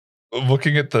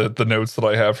looking at the notes that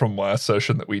I have from last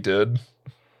session that we did,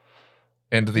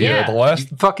 and the Yeah.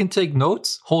 last. You fucking take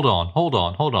notes? Hold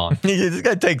on. This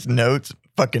guy takes notes,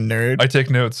 fucking nerd. I take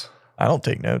notes. I don't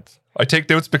take notes. I take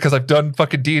notes because I've done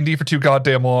fucking D&D for too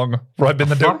goddamn long. Where I've been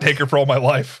the note taker for all my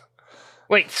life.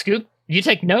 Wait, Scoop, you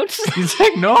take notes? You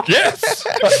take notes? Yes,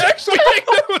 I actually take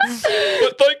notes.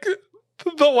 But like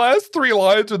the last 3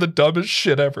 lines are the dumbest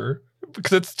shit ever.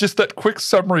 Because it's just that quick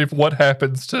summary of what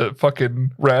happens to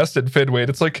fucking Rast and Fenway.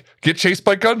 It's like, get chased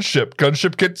by gunship.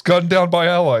 Gunship gets gunned down by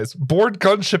allies. Board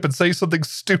gunship and say something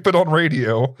stupid on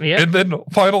radio. Yep. And then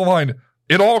final line,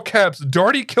 in all caps,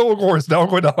 Darty Kilgore is now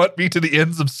going to hunt me to the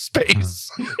ends of space.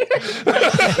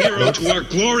 Hero to our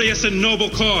glorious and noble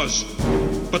cause.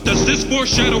 But does this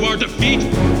foreshadow our defeat?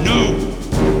 No.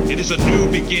 It is a new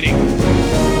beginning.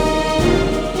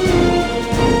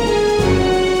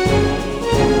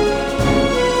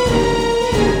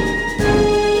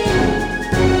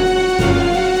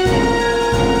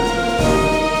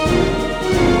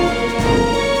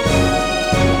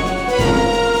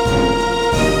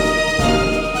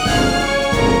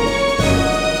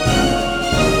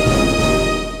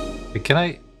 Can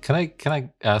I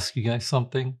ask you guys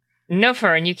something? No,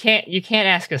 Fern, you can't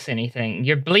ask us anything.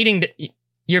 You're bleeding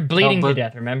to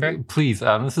death, remember? Please,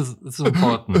 Adam, this is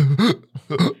important.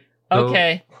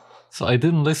 Okay. So I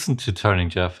didn't listen to Turning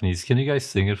Japanese. Can you guys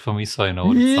sing it for me so I know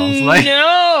what it sounds like?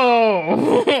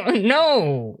 No!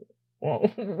 No!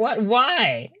 What?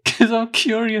 Why? Because I'm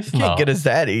curious You now. can't get us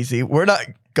that easy. We're not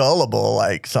gullible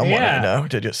like someone I Yeah. know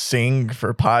to just sing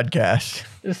for podcasts.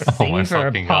 Just Oh my sing for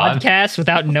a fucking God. podcast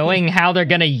without knowing how they're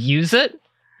gonna use it?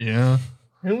 Yeah.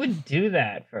 Who would do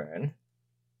that, Fern?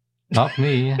 Not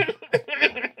me.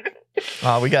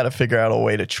 We got to figure out a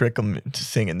way to trick them into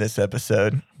singing this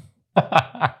episode.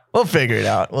 We'll figure it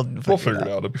out. We'll Figure it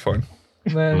out. It'll be fine.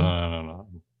 No.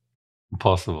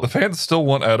 Impossible. The fans still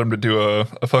want Adam to do a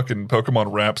fucking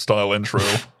Pokemon rap style intro.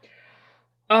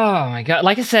 Oh my god!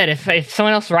 Like I said, if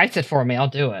someone else writes it for me, I'll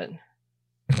do it.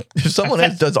 If someone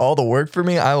else does all the work for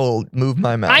me, I will move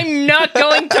my mouth. I'm not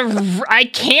going to. I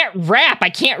can't rap. I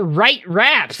can't write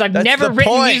raps. I've That's never the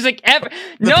written point. music ever.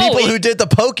 The people who did the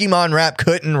Pokemon rap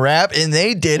couldn't rap, and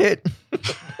they did it.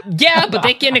 Yeah, but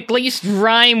they can at least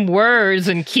rhyme words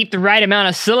and keep the right amount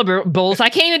of syllables. I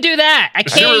can't even do that. I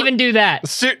can't even do that.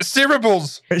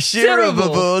 Syllables.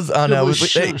 Shirababoos. Oh no,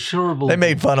 Sure. they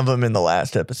made fun of him in the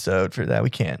last episode for that. We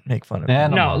can't make fun of him. Yeah,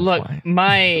 No, look,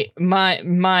 Why?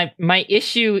 my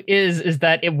issue is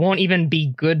that it won't even be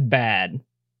good bad.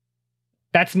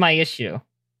 That's my issue.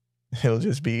 It'll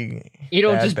just be.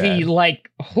 It'll bad, just be bad.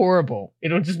 like horrible.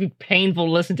 It'll just be painful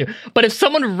to listen to. But if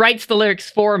someone writes the lyrics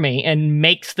for me and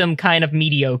makes them kind of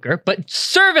mediocre but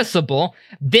serviceable,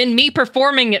 then me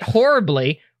performing it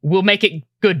horribly will make it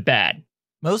good bad.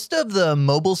 Most of the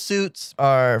mobile suits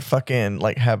are fucking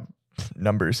like have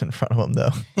numbers in front of them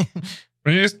though.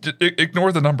 You just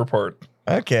ignore the number part.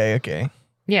 Okay.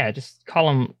 Yeah, just call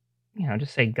them,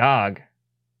 just say GOG.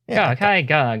 Yeah, GOG, hi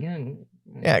GOG.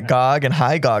 yeah, GOG and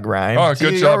high GOG rhyme. Oh, So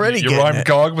good you're job. Already You getting rhymed it.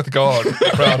 GOG with GOG.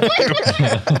 Proud of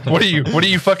you. What are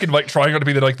you fucking like trying to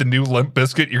be the new Limp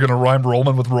Biscuit? You're gonna rhyme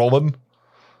Rollin with Rollin?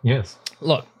 Yes.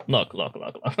 Look. Look. Look,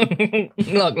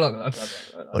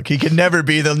 he could never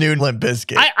be the new Limp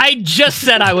Bizkit. I just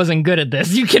said I wasn't good at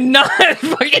this. You cannot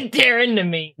fucking tear into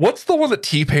me. What's the one that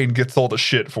T-Pain gets all the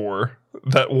shit for?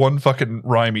 That one fucking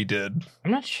rhyme he did.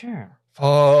 I'm not sure.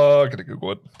 Gotta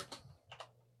Google it.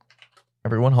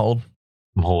 Everyone hold.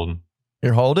 I'm holding.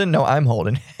 You're holding? No, I'm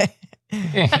holding.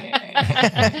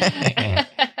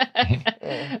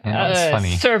 That's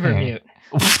funny. Server mute.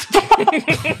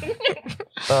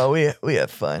 Oh, we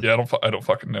have fun. Yeah, I don't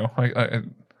fucking know.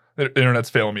 The internet's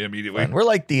failing me immediately. We're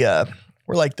like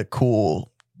the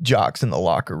cool jocks in the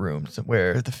locker rooms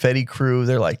where the Fetty crew,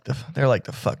 they're like the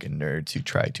fucking nerds who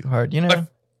try too hard, you know?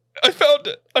 I found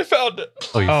it.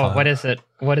 Oh, you Oh, found what it. is it?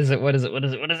 What is it? What is it? What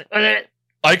is it? What is it? What is it?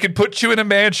 I could put you in a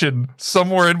mansion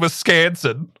somewhere in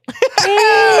Wisconsin. Perfect.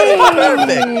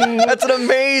 That's an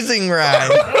amazing rhyme.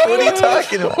 What are you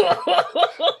talking about?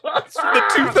 It's from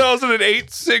the 2008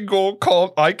 single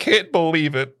called "I Can't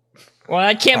Believe It." Well,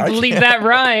 I can't I believe can't- that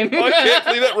rhyme. I can't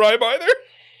believe that rhyme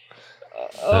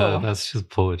either. That's just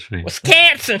poetry.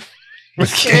 Wisconsin.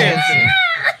 Wisconsin.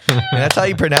 And that's how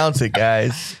you pronounce it,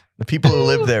 guys. The people who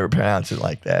live there pronounce it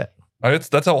like that.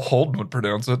 That's how Holden would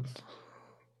pronounce it.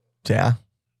 Yeah.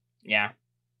 Yeah.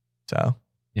 So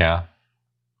Yeah.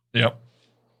 Yep.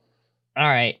 All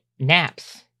right.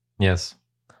 Naps. Yes.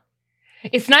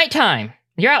 It's nighttime.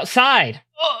 You're outside.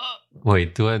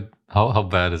 Wait, how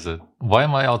bad is it? Why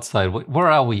am I outside? Where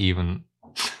are we even?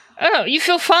 Oh, you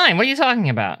feel fine. What are you talking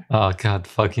about? Oh god,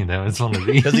 fucking damn! It's one of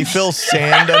these. Does he feel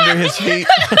sand under his feet?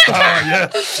 Oh,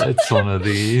 yes. It's one of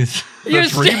these. You're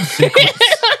dream sequence.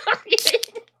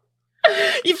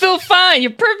 You feel fine.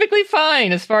 You're perfectly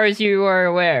fine as far as you are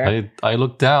aware. I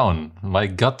look down. My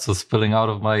guts are spilling out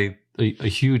of a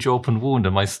huge open wound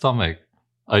in my stomach.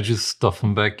 I just stuff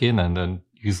him back in and then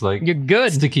use like You're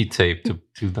good. sticky tape to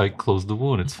like close the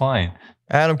wound. It's fine.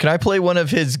 Adam, can I play one of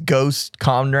his ghost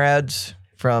comrades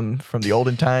from the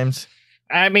olden times?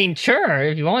 I mean, sure,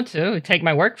 if you want to. Take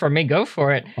my work for me, go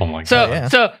for it. Oh my So,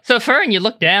 god. yeah. so Fern, you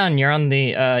look down. You're on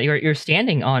the. You're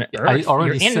standing on Earth. I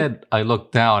already You're in- said I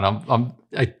looked down.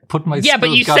 I put my Yeah, but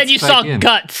spilled you said guts you back saw in.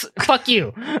 guts. Fuck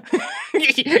you.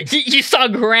 You saw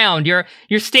ground. You're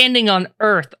standing on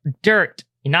Earth, dirt,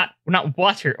 not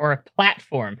water or a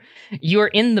platform. You are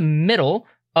in the middle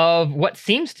of what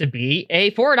seems to be a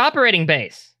forward operating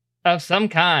base of some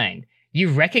kind. You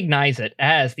recognize it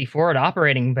as the forward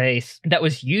operating base that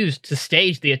was used to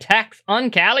stage the attacks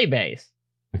on Cali base.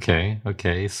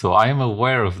 Okay. So I am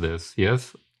aware of this.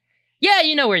 Yes. Yeah,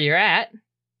 you know where you're at.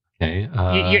 Okay.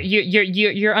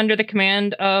 You're under the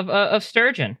command of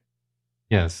Sturgeon,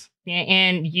 Yes.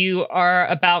 and you are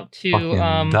about to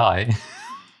Fucking die.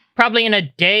 probably in a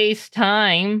day's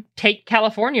time take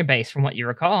California base, from what you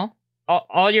recall.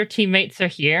 All your teammates are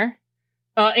here,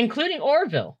 including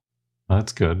Orville.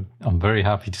 That's good. I'm very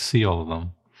happy to see all of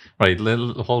them. Right,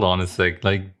 hold on a sec.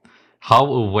 Like, how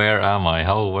aware am I?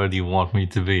 How aware do you want me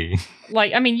to be?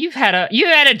 Like, I mean, you had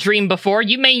a dream before.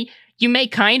 You may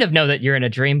kind of know that you're in a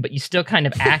dream, but you still kind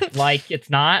of act like it's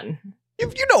not.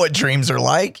 You know what dreams are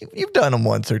like. You've done them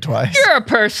once or twice. You're a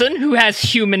person who has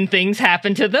human things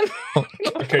happen to them.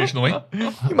 Occasionally.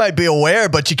 You might be aware,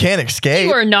 but you can't escape.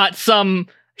 You are not some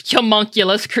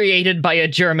homunculus created by a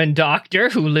German doctor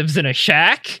who lives in a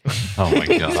shack. Oh my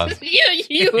god.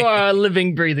 You are a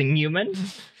living, breathing human.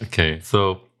 Okay,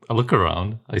 so I look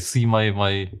around. I see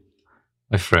my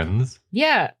friends.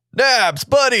 Yeah. Dabs,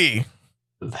 buddy.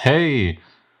 Hey,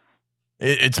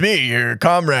 It's me, your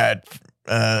comrade,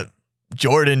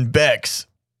 Jordan Bex.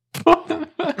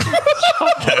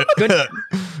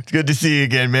 It's good to see you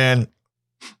again, man.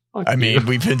 I mean,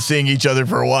 we've been seeing each other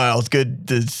for a while. It's good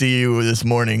to see you this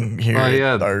morning here Oh,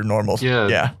 yeah. at our normal.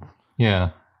 Yeah.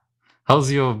 yeah.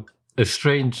 How's your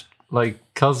estranged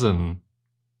cousin?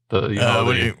 The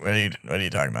What are you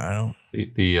talking about? I don't.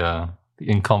 the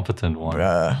incompetent one.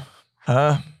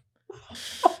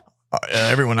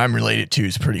 Everyone I'm related to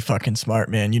is pretty fucking smart,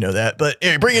 man. You know that. But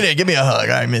hey, bring it in. Give me a hug.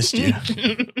 I missed you.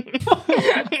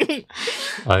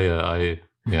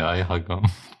 I hug him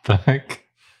back.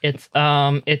 It's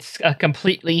a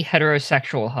completely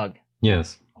heterosexual hug.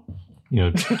 Yes.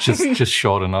 Just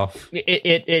short enough.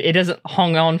 It isn't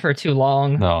hung on for too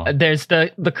long. No. There's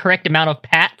the correct amount of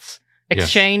pats Yes.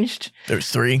 exchanged. There's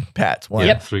 3 pats. 1,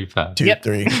 Yeah, 3 pats. 2, Yep.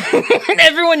 3.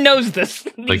 Everyone knows this.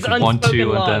 These Like 1, 2, unspoken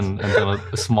laws. and then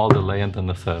a small delay, and then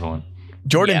the third one.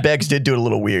 Jordan Yeah. Beggs did do it a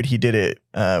little weird. He did it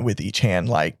with each hand,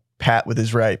 like pat with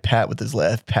his right, pat with his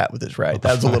left, pat with his right.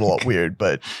 That was a little weird,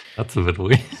 but That's a bit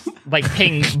weird. Like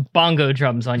ping bongo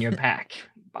drums on your back.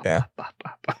 Yeah.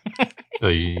 So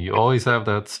you always have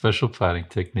that special patting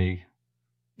technique.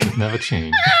 It never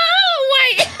change.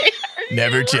 Oh, wait.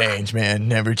 never change, man.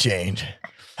 Never change.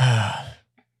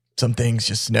 Some things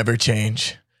just never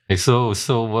change. Hey, so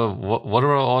what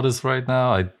are our orders right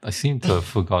now? I seem to have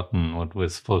forgotten what we're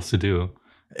supposed to do.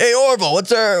 Hey, Orville,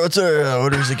 what's our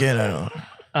orders again? I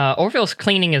don't. Orville's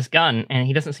cleaning his gun, and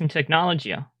he doesn't seem to acknowledge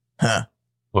you. Huh?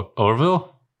 What,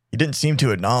 Orville? He didn't seem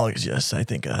to acknowledge us. I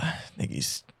think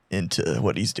he's into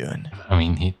what he's doing. I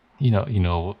mean, he, you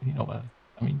know what?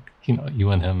 I mean, you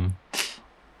and him,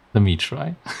 the meat,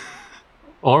 right?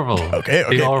 Orville. Okay.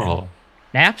 Hey, Orville.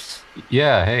 Naps?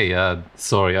 Yeah. Hey.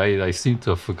 Sorry, I seem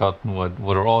to have forgotten what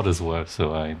our orders were.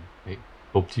 So I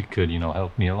hoped you could,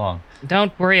 help me along.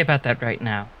 Don't worry about that right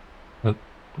now.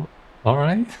 All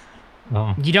right.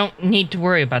 You don't need to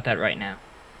worry about that right now.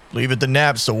 Leave it to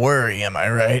naps to worry. Am I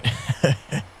right?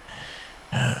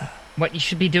 What you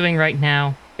should be doing right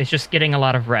now is just getting a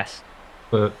lot of rest.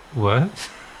 But what?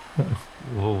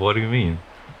 Well, what do you mean?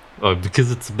 Oh,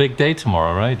 because it's a big day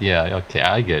tomorrow, right? Yeah, okay,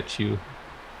 I get you.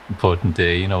 Important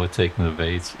day, we're taking the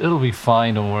base. It'll be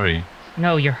fine, don't worry.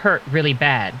 No, you're hurt really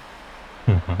bad.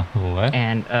 What?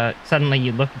 And suddenly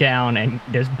you look down and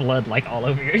there's blood all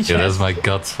over your chest. Yeah, that's my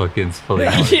guts fucking spilling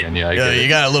out again. Yeah, I get You it.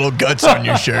 got a little guts on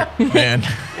your shirt, man.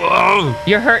 Whoa!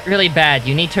 You're hurt really bad.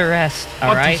 You need to rest,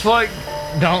 all right? What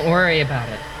Don't worry about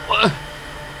it.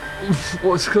 the fuck?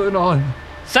 What's going on?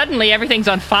 Suddenly everything's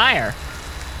on fire.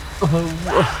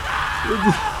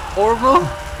 Orville?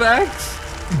 Facts?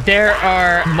 There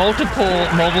are multiple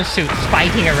mobile suits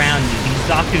fighting around you. These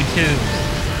Zaku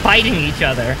tubes fighting each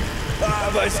other.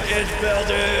 My skin's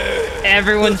melted.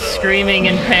 Everyone's screaming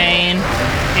in pain,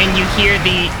 and you hear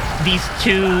these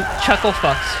two chuckle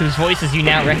fucks whose voices you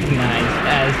now recognize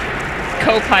as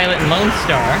Co-Pilot and Lone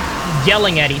Star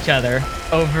yelling at each other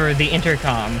over the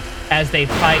intercom as they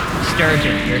fight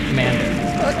Sturgeon, your commander.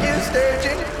 Fuck you,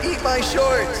 Sturgeon. Eat my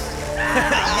shorts.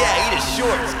 Yeah, eat his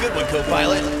shorts. Good one,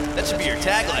 co-pilot. That should be your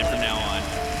tagline from now on.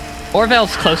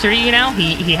 Orvel's closer to you now.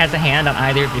 He has a hand on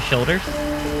either of your shoulders.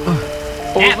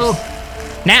 Orville,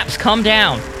 Naps, calm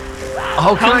down.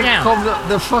 how can Calm I down. calm down?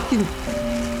 They're fucking...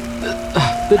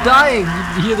 They're dying.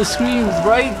 You hear the screams,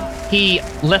 right? He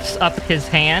lifts up his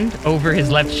hand over his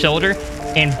left shoulder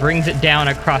and brings it down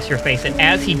across your face. And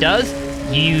as he does,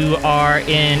 you are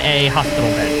in a hospital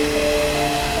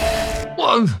bed.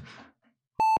 What?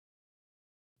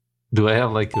 Do I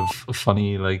have like a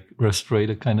funny like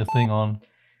respirator kind of thing on?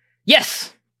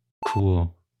 Yes,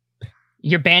 Cool.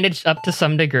 you're bandaged up to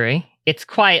some degree. It's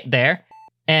quiet there.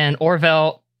 And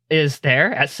Orvel is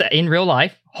there in real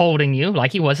life, holding you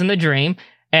like he was in the dream.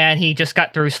 And he just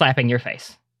got through slapping your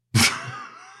face.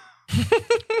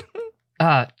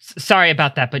 Sorry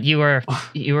about that, but you were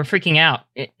freaking out,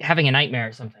 having a nightmare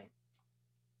or something.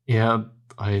 Yeah,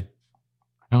 I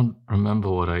don't remember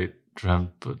what I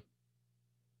dreamt, but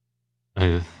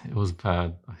it was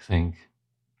bad, I think.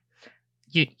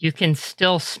 You can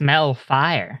still smell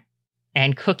fire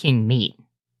and cooking meat.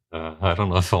 I don't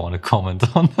know if I want to comment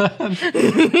on that.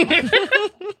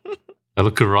 I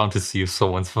look around to see if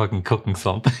someone's fucking cooking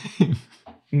something.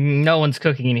 No one's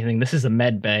cooking anything. This is a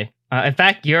med bay. In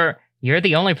fact, you're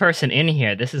the only person in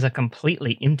here. This is a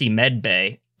completely empty med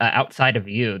bay outside of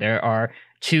you. There are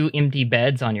 2 empty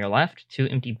beds on your left, 2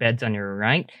 empty beds on your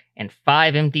right, and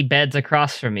 5 empty beds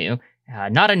across from you.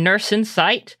 Not a nurse in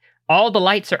sight. All the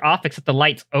lights are off except the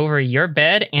lights over your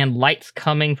bed and lights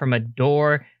coming from a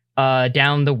door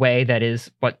down the way that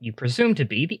is what you presume to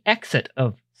be the exit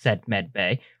of said med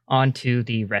bay onto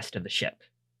the rest of the ship.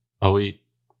 Are we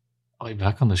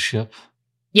back on the ship?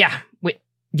 Yeah,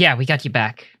 we got you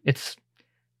back. It's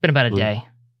been about a day.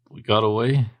 We got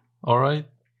away? Alright?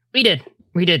 We did,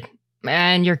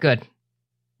 and you're good. I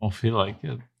don't feel like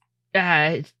it.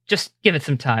 Just give it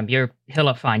some time. You'll heal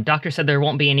up fine. Doctor said there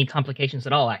won't be any complications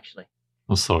at all, actually.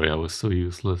 I'm sorry I was so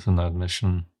useless in that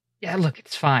mission. Yeah, look,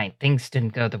 it's fine. Things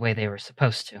didn't go the way they were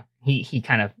supposed to. He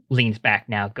kind of leans back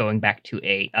now, going back to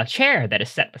a chair that is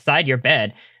set beside your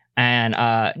bed. And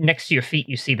next to your feet,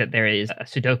 you see that there is a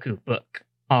Sudoku book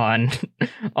on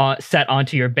set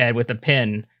onto your bed with a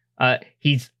pin.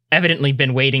 He's evidently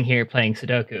been waiting here playing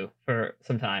Sudoku for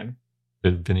some time.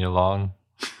 Been here long?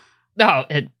 Oh,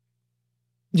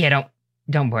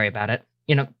 don't worry about it.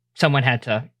 Someone had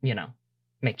to,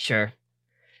 make sure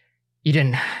you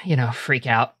didn't, freak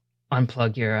out,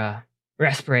 unplug your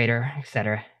respirator,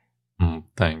 etc.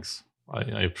 Thanks.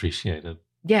 I appreciate it.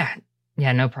 Yeah,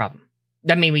 no problem.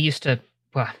 I mean,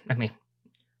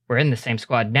 we're in the same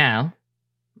squad now.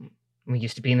 We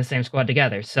used to be in the same squad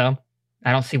together, so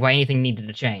I don't see why anything needed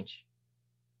to change.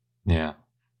 Yeah.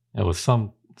 There was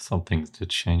some things did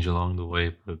change along the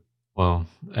way, but, well,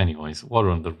 anyways, water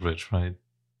on the bridge, right?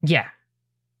 Yeah.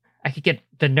 I could get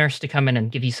the nurse to come in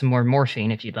and give you some more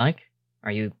morphine if you'd like.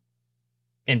 Are you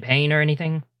in pain or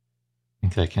anything? I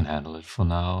think I can handle it for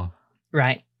now.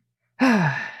 Right.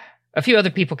 A few other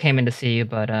people came in to see you,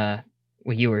 but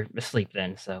you were asleep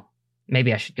then, so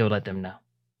maybe I should go let them know.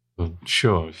 But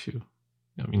sure, if you...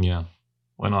 yeah.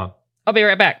 Why not? I'll be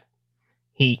right back.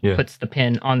 He Yeah. puts the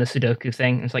pin on the Sudoku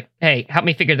thing. And it's like, hey, help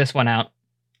me figure this one out.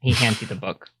 He hands you the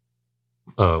book.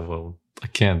 Well, I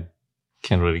can't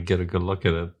really get a good look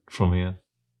at it from here.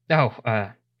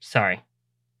 Oh, sorry.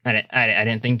 I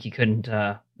didn't think you couldn't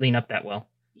lean up that well.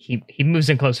 He moves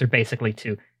in closer, basically,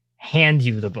 to hand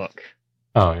you the book.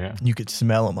 Oh, yeah. You could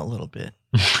smell him a little bit.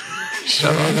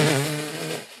 Shut up.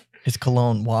 His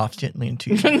cologne wafts gently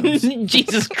into your nose.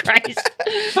 Jesus Christ.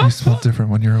 You smell different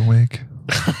when you're awake.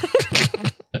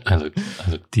 I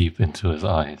look deep into his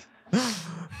eyes.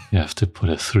 You have to put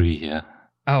a 3 here.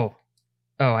 Oh,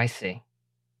 I see.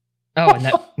 Oh,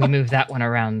 and we moved that one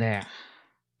around there.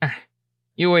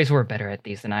 You always were better at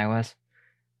these than I was.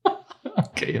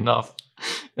 Okay, enough.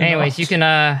 Anyways, you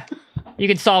can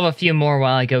solve a few more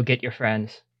while I go get your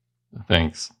friends.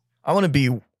 Thanks. I want to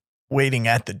be waiting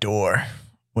at the door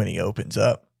when he opens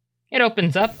up. It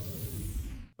opens up.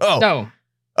 Oh.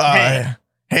 Hey.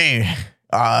 Hey.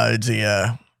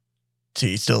 Is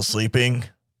he still sleeping?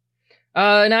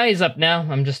 Now he's up now.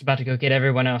 I'm just about to go get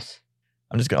everyone else.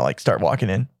 I'm just gonna start walking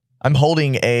in. I'm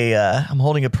holding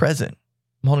a present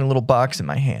I'm holding a little box in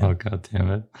my hand. Oh god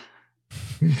damn it.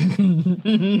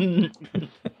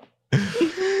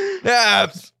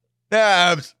 Nabs.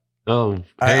 Oh,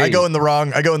 I hey. go in the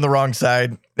wrong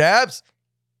side. Nabs.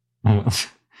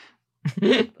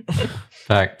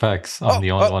 Pax. I'm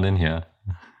the only one in here.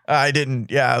 I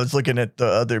didn't. Yeah, I was looking at the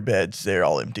other beds. They're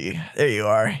all empty. There you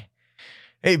are.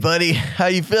 Hey, buddy. How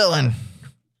you feeling?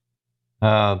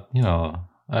 I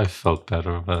felt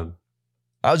better, but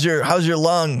How's your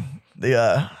lung?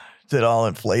 Is it all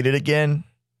inflated again?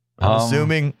 I'm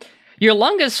assuming. Your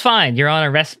lung is fine. You're on a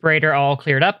respirator, all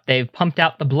cleared up. They've pumped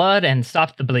out the blood and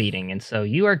stopped the bleeding, and so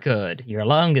you are good. Your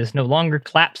lung is no longer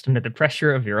collapsed under the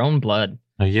pressure of your own blood.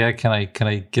 yeah, can I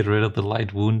get rid of the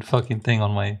light wound fucking thing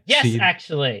on my Yes, sheet?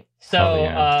 actually. So Oh,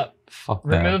 yeah. Fuck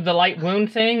that. remove the light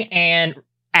wound thing and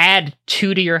add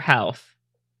 2 to your health.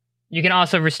 You can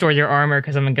also restore your armor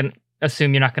because I'm gonna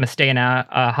assume you're not gonna stay in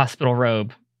a hospital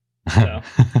robe. So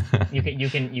you can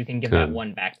give that Good.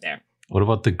 1 back there. What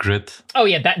about the grit? Oh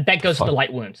yeah, that goes to the Fuck.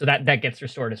 light wound, so that gets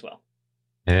restored as well.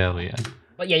 Hell yeah.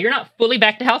 But yeah, you're not fully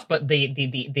back to health, but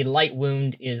the light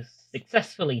wound is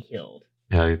successfully healed.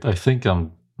 Yeah, I think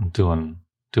I'm doing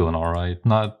all right.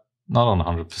 Not on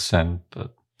 100%,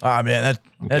 but Oh man,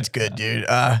 that's good, dude.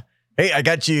 Hey, I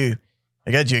got you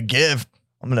a gift.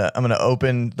 I'm gonna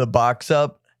open the box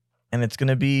up, and it's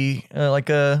gonna be like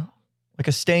a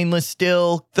stainless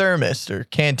steel thermos or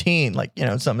canteen, like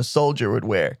something a soldier would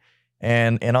wear.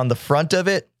 And on the front of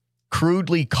it,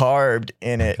 crudely carved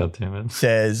in it, God damn it.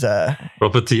 says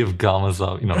Property of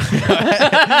Gamazab,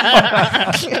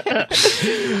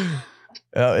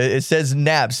 it says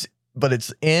Naps, but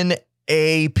it's NAPZ.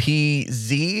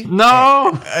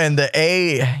 No! And the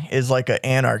A is like an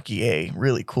anarchy A.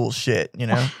 Really cool shit, God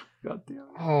damn it.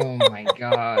 Oh my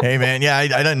god. Hey man, yeah,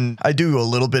 I do a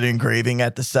little bit of engraving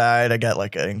at the side. I got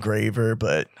like an engraver,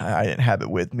 but I didn't have it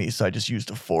with me, so I just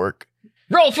used a fork.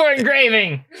 Roll for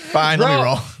engraving. Fine, let me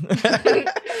roll.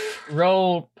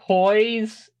 Roll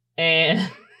poise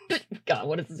and God,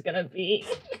 what is this gonna be?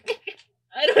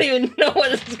 I don't even know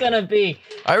what this is gonna be.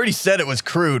 I already said it was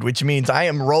crude, which means I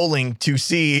am rolling to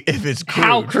see if it's crude.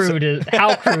 How crude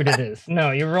it is.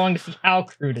 No, you're rolling to see how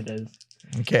crude it is.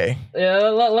 Okay.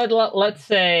 Let's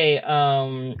say it's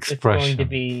going to Expression.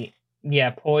 be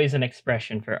poise and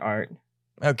expression for art.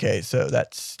 Okay, so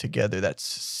that's together. That's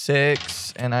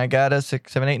 6, and I got a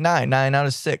 6, 7, 8, 9. 9 out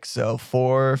of 6, so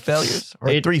 4 failures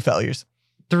or 3 failures.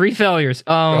 3 failures.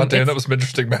 God damn, that was some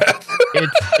interesting math.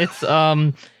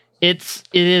 It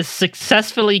is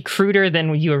successfully cruder than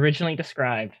what you originally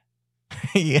described.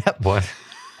 Yep. What?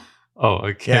 Oh,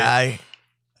 okay. Yeah,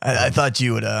 I thought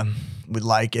you would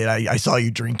like it. I saw you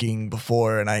drinking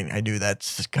before, and I knew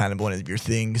that's kind of one of your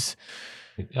things.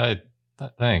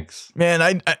 Thanks. Man,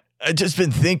 I just been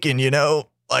thinking,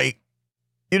 like,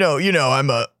 I'm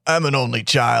an only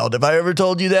child. Have I ever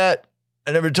told you that?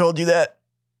 I never told you that.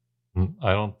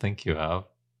 I don't think you have.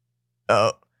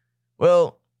 Oh,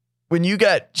 well, when you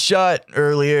got shot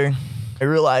earlier, I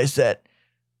realized that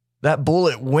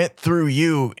bullet went through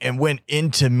you and went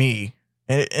into me,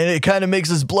 and it kind of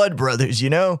makes us blood brothers,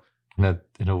 In a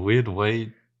weird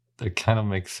way, that kind of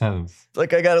makes sense. It's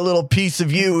like I got a little piece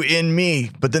of you in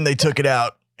me, but then they took it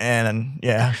out, and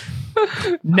yeah.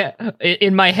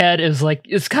 In my head is like,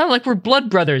 it's kind of like we're blood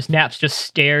brothers. Naps just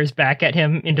stares back at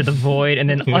him into the void and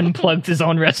then unplugs his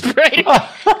own respirator.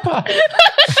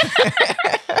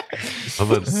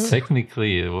 But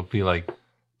technically, it would be like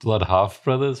blood half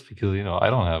brothers because I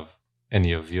don't have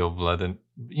any of your blood, and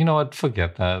you know what?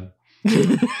 Forget that.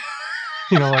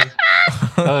 You know what?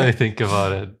 I think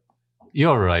about it.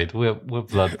 You're right. We're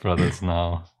blood brothers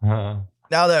now. Now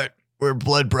that we're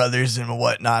blood brothers and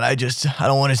whatnot, I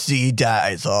don't want to see you die.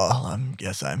 Is all I'm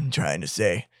trying to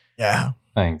say. Yeah.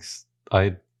 Thanks.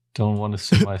 I don't want to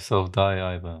see myself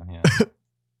die either.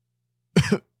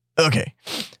 Yeah. Okay.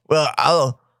 Well,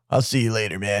 I'll see you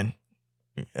later, man.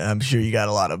 I'm sure you got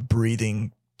a lot of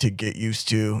breathing to get used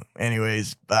to.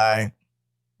 Anyways, bye.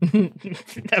 To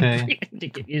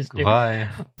get used to. Bye.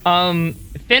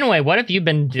 Fenway, what have you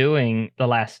been doing the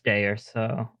last day or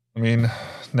so? I mean,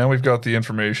 now we've got the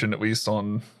information at least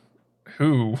on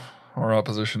who our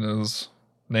opposition is,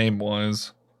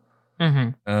 name-wise.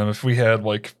 Mm-hmm. If we had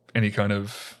like any kind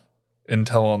of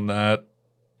intel on that,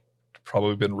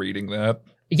 probably been reading that.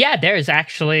 Yeah, there's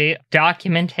actually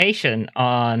documentation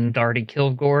on Darty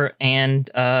Kilgore and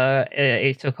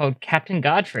a so-called Captain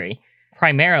Godfrey.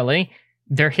 Primarily,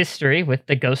 their history with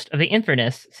the Ghost of the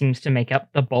Inverness seems to make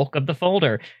up the bulk of the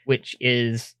folder, which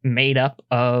is made up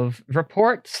of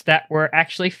reports that were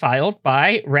actually filed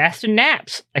by Rastin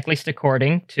Naps, at least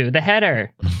according to the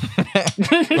header.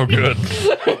 Oh, good.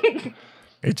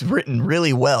 It's written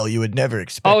really well. You would never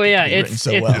expect. Oh yeah, it to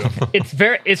be written so well.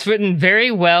 it's written very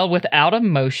well without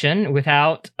emotion,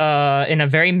 without in a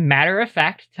very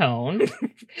matter-of-fact tone,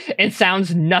 and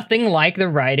sounds nothing like the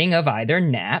writing of either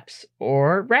Naps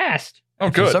or Rast. Oh,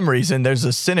 For good. some reason, there's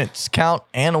a sentence count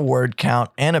and a word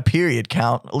count and a period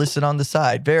count listed on the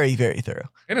side. Very, very thorough.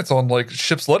 And it's on like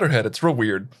ship's letterhead. It's real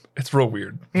weird. It's real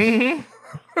weird. Mm-hmm.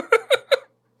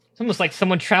 It's almost like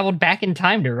someone traveled back in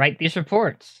time to write these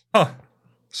reports. Huh.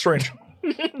 Strange.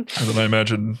 And then I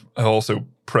imagine I also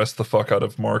pressed the fuck out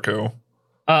of Marco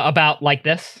About like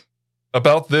this.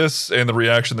 about this and the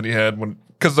reaction that he had when,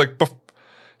 because like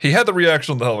he had the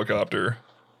reaction on the helicopter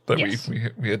that Yes.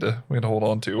 we had to hold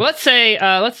on to. Let's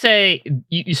say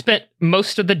you spent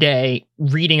most of the day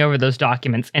reading over those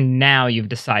documents, and now you've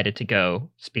decided to go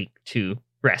speak to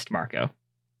Rest Marco.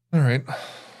 All right.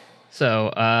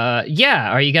 So,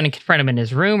 yeah, are you going to confront him in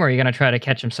his room, or are you going to try to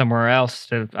catch him somewhere else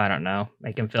to, I don't know,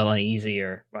 make him feel uneasy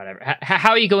or whatever? How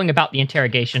are you going about the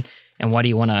interrogation, and what do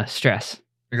you want to stress?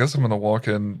 I guess I'm gonna walk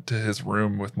into his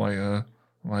room with my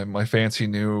my fancy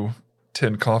new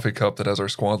tin coffee cup that has our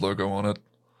squad logo on it.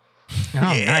 Oh,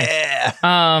 nice. Yeah.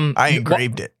 I you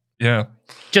engraved it. Yeah.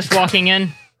 just walking in.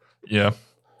 Yeah.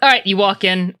 All right, you walk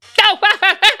in.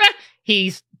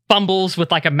 He fumbles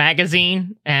with like a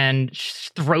magazine and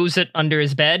throws it under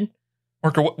his bed.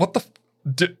 Marco, what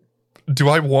the do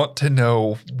I want to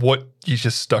know what you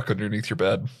just stuck underneath your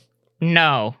bed?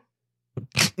 No.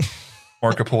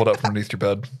 Marco, pull it up from underneath your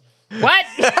bed. What?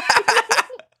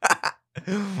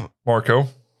 Marco,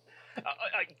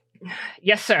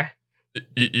 Yes, sir.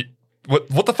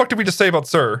 what the fuck did we just say about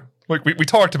sir? Like we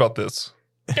talked about this.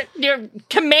 You're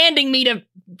commanding me to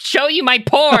show you my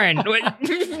porn.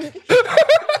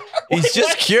 He's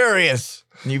just curious.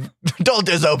 You don't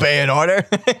disobey an order.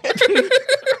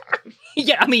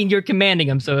 Yeah, I mean, you're commanding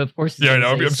him, so of course. he's Yeah, I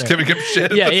gonna know. say I'm just sir. giving him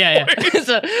shit. Yeah.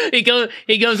 So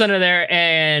he goes under there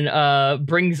and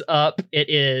brings up. It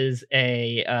is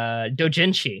a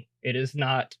doujinshi. It is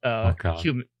not Oh, God.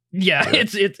 human. Yeah,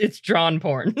 it's drawn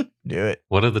porn. Do it.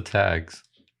 What are the tags?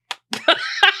 I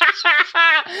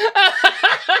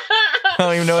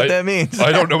don't even know what that means.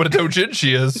 I don't know what a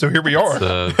doujinshi is, so here we are.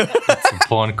 It's a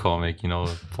porn comic,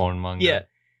 porn manga. Yeah,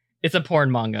 it's a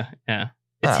porn manga. Yeah,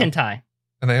 it's Oh. hentai.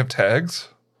 And they have tags?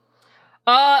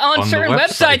 On On the certain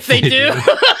website, websites, they they do. do.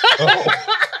 Oh,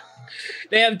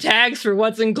 They have tags for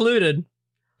what's included.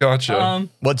 gotcha.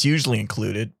 What's usually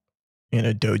included in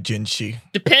a doujinshi?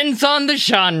 Depends on the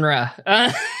genre.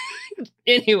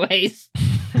 Anyways,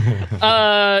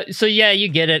 so yeah, you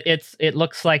get it. It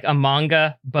looks like a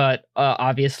manga, but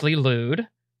obviously lewd.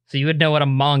 So you would know what a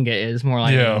manga is more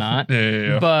likely yeah. than not.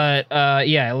 Yeah. But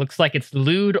yeah, it looks like it's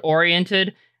lewd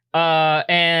oriented.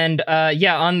 And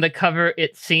on the cover,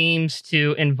 it seems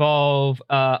to involve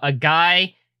a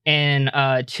guy and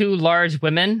two large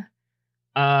women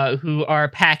who are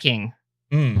packing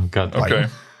Mm, God, okay.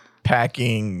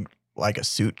 Packing like a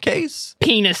suitcase?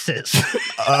 penises.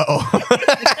 Oh.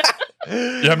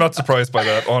 Yeah, I'm not surprised by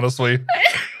that, honestly.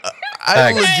 I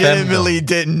Tags, legitimately femdom.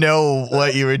 didn't know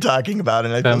what you were talking about,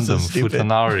 and I feel so Femdom, stupid.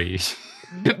 futanari.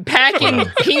 Packing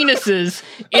penises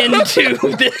into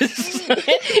this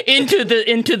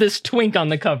into this twink on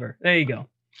the cover. There you go.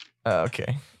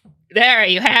 Okay. There, are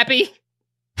you happy?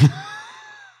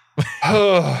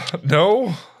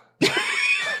 No.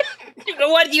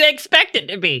 What do you expect it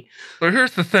to be? So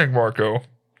here's the thing, Marco.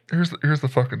 Here's the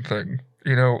fucking thing.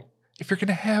 If you're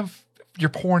gonna have your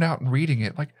porn out and reading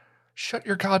it, like, shut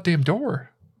your goddamn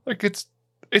door. Like it's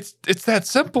that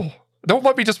simple. Don't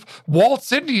let me just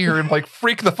waltz in here and like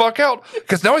freak the fuck out.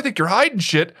 Because now I think you're hiding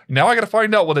shit. Now I gotta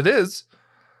find out what it is.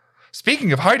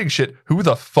 Speaking of hiding shit, who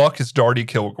the fuck is Darty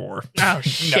Kilgore? Oh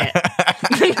shit.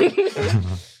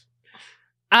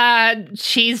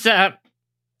 She's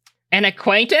an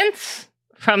acquaintance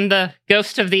from the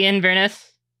Ghost of the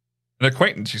Inverness. An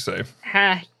acquaintance, you say?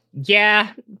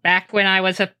 Yeah, back when I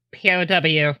was a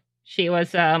POW, she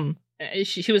was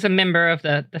she was a member of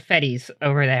the Fetties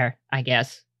over there, I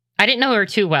guess. I didn't know her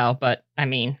too well, but I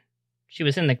mean, she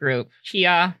was in the group. She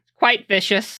quite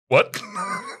vicious. What?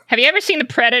 Have you ever seen The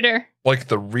Predator? Like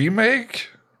the remake?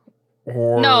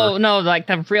 Or No, like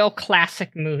the real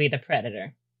classic movie, The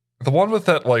Predator. the one with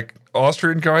that like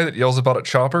Austrian guy that yells about a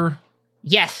chopper?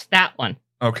 Yes, that one.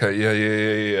 Okay,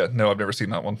 yeah. No, I've never seen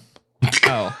that one.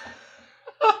 Oh.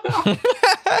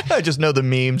 I just know the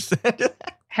memes.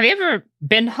 Have you ever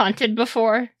been hunted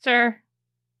before, sir?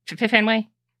 Fenway?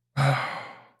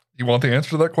 You want the answer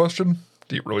to that question?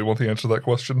 Do you really want the answer to that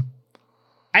question?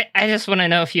 I just want to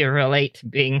know if you relate to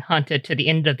being hunted to the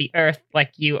end of the earth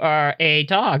like you are a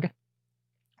dog.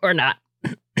 Or not.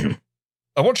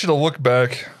 I want you to look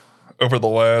back over the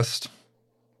last,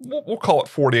 we'll call it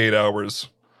 48 hours.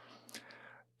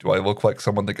 Do I look like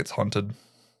someone that gets hunted?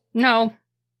 No.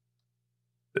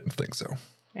 Didn't think so.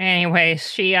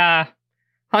 Anyways, she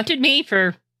hunted me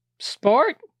for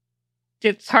sport.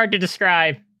 It's hard to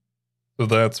describe. So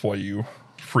that's why you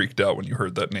freaked out when you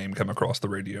heard that name come across the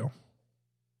radio.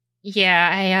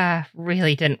 Yeah, I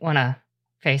really didn't want to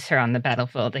face her on the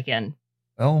battlefield again.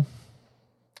 Well,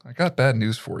 I got bad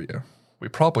news for you. We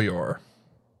probably are.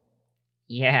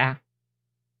 Yeah.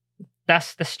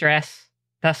 Thus the stress.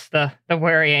 Thus the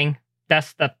worrying.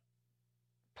 Thus the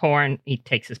porn. He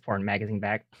takes his porn magazine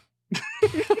back.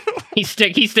 he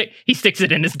sticks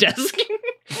it in his desk.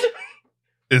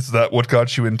 Is that what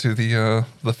got you into the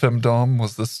femdom?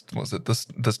 Was it this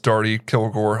Darty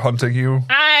Kilgore hunting you?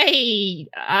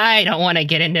 I don't want to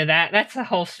get into that. That's a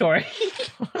whole story.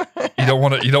 You don't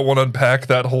want to unpack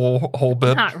that whole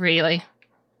bit? Not really.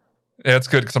 Yeah, it's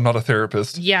good because I'm not a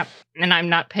therapist. Yep, and I'm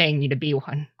not paying you to be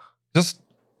one. Just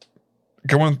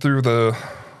going through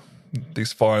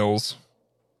these files.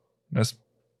 I'm just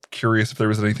curious if there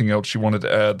was anything else you wanted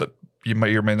to add that you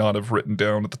may or may not have written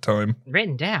down at the time.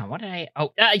 Written down? What did I...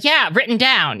 Oh, yeah, written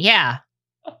down. Yeah.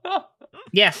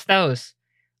 Yes, those.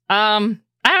 I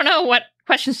don't know. What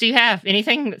questions do you have?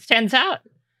 Anything that stands out?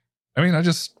 I mean, I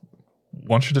just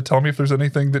want you to tell me if there's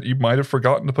anything that you might have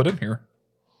forgotten to put in here.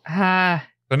 I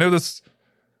know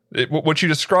what you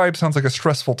described sounds like a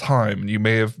stressful time, and you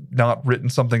may have not written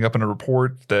something up in a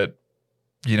report that,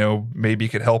 maybe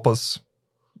could help us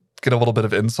get a little bit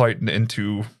of insight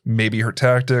into maybe her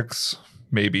tactics,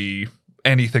 maybe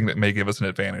anything that may give us an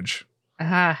advantage.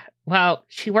 Well,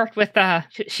 she worked with,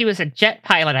 she was a jet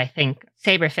pilot, I think,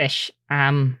 Saberfish.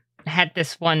 Had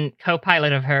this one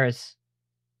co-pilot of hers,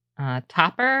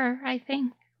 Topper, I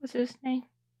think was his name.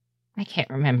 I can't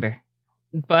remember.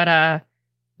 But,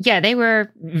 yeah, they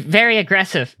were very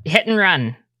aggressive, hit and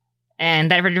run. And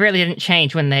that really didn't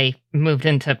change when they moved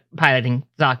into piloting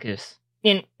Zaku's.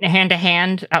 In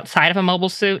hand-to-hand, outside of a mobile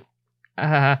suit,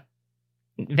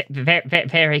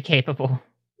 very capable.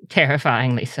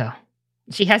 Terrifyingly so.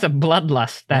 She has a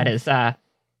bloodlust that is,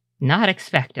 not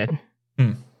expected.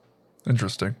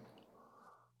 Interesting.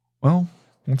 Well,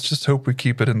 let's just hope we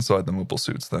keep it inside the mobile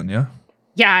suits then, yeah?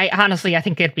 Yeah, I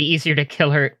think it'd be easier to kill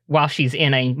her while she's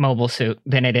in a mobile suit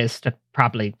than it is to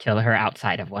probably kill her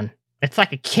outside of one. It's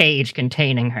like a cage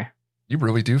containing her. You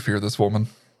really do fear this woman.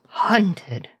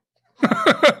 Hunted.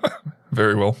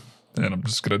 Very well. And I'm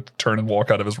just going to turn and walk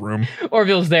out of his room.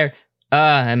 Orville's there.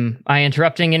 Am I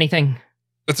interrupting anything?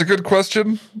 It's a good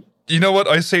question. You know what?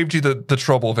 I saved you the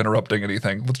trouble of interrupting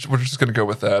anything. We're just going to go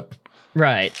with that.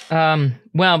 Right.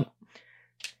 Well,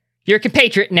 your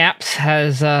compatriot Naps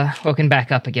has woken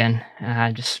back up again.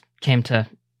 I just came to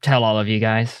tell all of you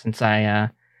guys since I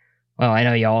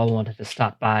know you all wanted to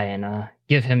stop by and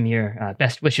give him your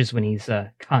best wishes when he's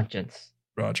conscious.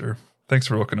 Roger. Thanks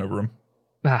for looking over him.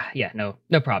 Yeah, no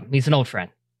problem. He's an old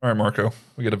friend. All right, Marco.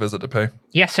 We get a visit to pay.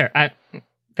 Yes, sir.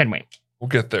 Fenway. We'll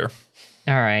get there.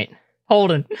 All right.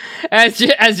 Holden, as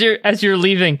you're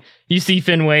leaving, you see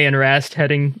Fenway and Rast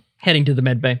heading to the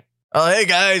med bay. Oh, hey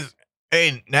guys.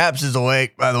 Hey, Naps is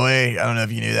awake, by the way. I don't know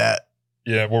if you knew that.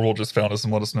 Yeah, Warwolf just found us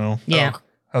and let us know. Yeah. Oh,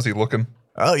 how's he looking?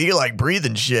 Oh, you're like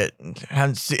breathing shit.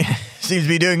 Seems to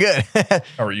be doing good.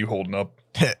 How are you holding up?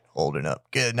 Holding up.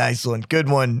 Good, nice one. Good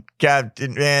one,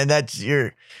 Captain. Man,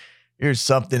 you're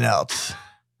something else.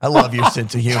 I love your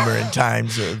sense of humor in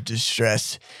times of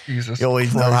distress. Jesus, you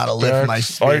always know how to lift my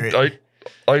spirit.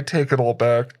 I take it all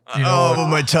back. You know but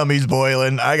my tummy's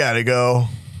boiling. I gotta go.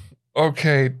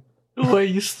 Okay. The way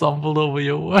you stumbled over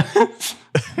your words.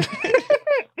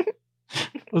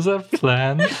 Was that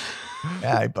planned?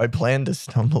 Yeah, I planned to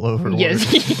stumble over words.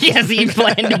 Yes, he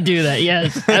planned to do that.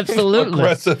 Yes, absolutely.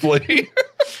 Aggressively.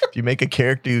 If you make a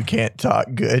character who can't talk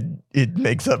good, it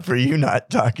makes up for you not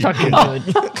talking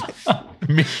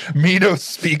good. Mino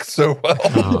speaks so well.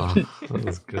 Oh, that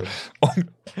was good.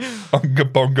 Unga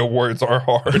bunga words are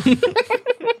hard.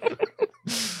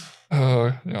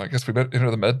 I guess we better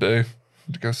enter the med bay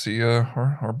to go see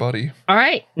our buddy. All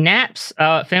right, Naps,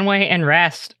 Fenway, and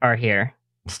Rast are here.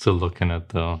 Still looking at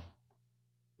the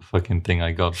fucking thing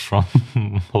I got from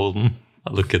Holden.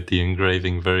 I look at the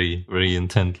engraving very, very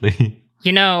intently.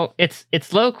 You know,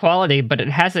 it's low quality, but it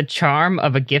has a charm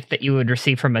of a gift that you would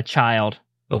receive from a child.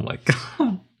 Oh my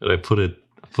god! Did I put it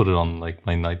on like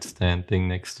my nightstand thing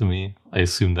next to me? I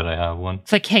assume that I have one.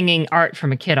 It's like hanging art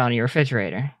from a kid on your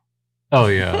refrigerator. Oh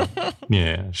yeah,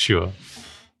 yeah, sure.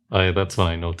 That's when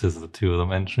I noticed the two of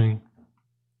them entering.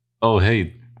 Oh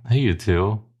hey you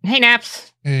two. Hey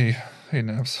Naps. Hey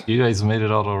Naps. You guys made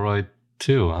it out all right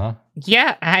too, huh?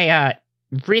 Yeah, I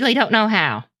really don't know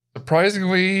how.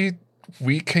 Surprisingly,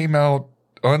 we came out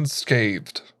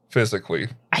unscathed physically.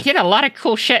 I did a lot of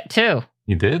cool shit too.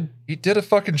 You did? He did a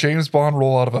fucking James Bond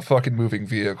roll out of a fucking moving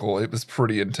vehicle. It was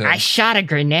pretty intense. I shot a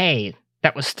grenade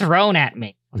that was thrown at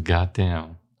me Oh,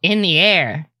 goddamn. in the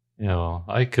air. Yeah, well,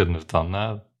 I couldn't have done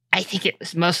that. I think it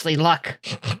was mostly luck.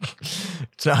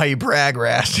 It's not how you brag,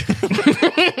 Rast.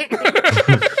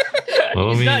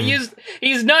 Well,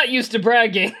 He's not used to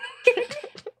bragging.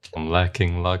 I'm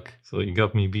lacking luck, so you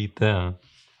got me beat there,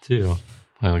 too.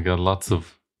 I got lots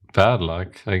of bad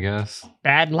luck, I guess.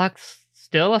 Bad luck's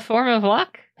still a form of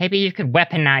luck? Maybe you could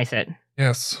weaponize it.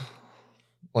 Yes.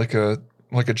 Like a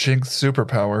Jinx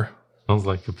superpower. Sounds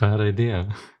like a bad idea.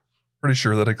 Pretty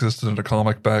sure that existed in a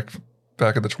comic back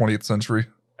in the 20th century.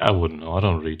 I wouldn't know. I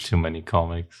don't read too many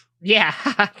comics. Yeah.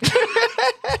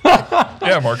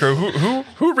 Yeah, Marco.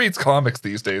 Who reads comics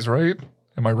these days, right?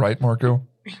 Am I right, Marco?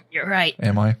 You're right.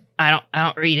 Am I? I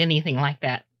don't read anything like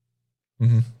that.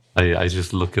 Mm-hmm. I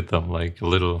just look at them like a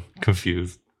little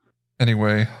confused.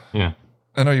 Anyway. Yeah.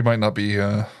 I know you might not be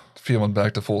feeling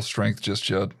back to full strength just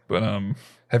yet, but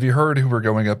have you heard who we're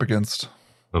going up against?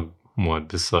 What,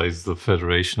 besides the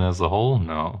Federation as a whole?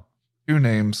 No. 2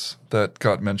 names that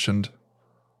got mentioned.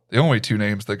 The only 2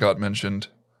 names that got mentioned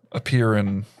appear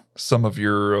in some of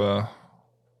your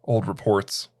old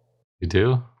reports. You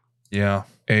do? Yeah.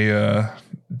 A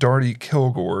Darty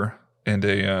Kilgore and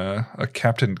a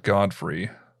Captain Godfrey.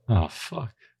 Oh,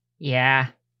 fuck. Yeah.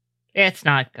 It's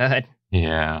not good.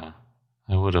 Yeah.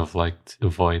 I would have liked to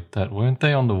avoid that. Weren't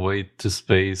they on the way to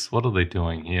space? What are they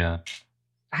doing here?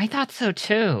 I thought so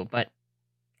too, but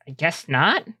I guess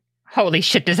not. Holy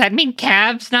shit, does that mean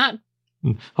Cav's not?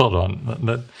 Hold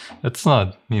on. Let's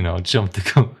not, jump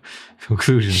to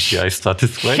conclusions here. I started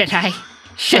sweating. I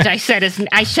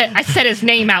said his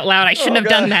name out loud. I shouldn't have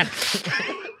done that.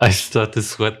 I start to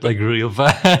sweat like real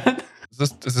bad.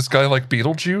 Is this guy like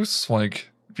Beetlejuice? Like,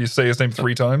 if you say his name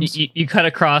 3 times? You cut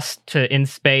across to in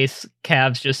space.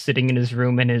 Cav's just sitting in his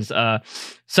room and his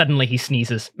suddenly he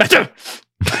sneezes.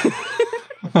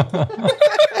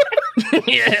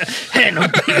 Yeah. Hey,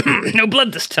 no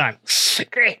blood this time.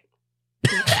 Great.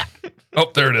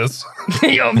 Oh, there it is.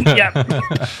 Yeah.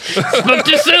 Spoke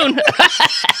too soon.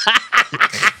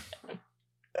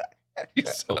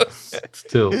 Jesus.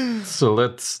 So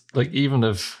let's, like, even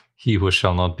if he who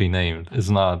shall not be named is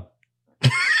not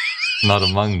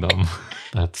among them,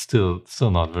 that's still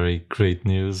not very great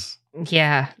news.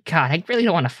 Yeah, God, I really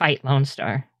don't want to fight Lone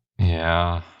Star.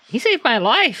 Yeah. He saved my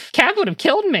life. Cav would have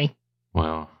killed me.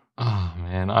 Well, oh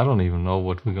man, I don't even know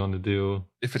what we're going to do.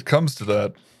 If it comes to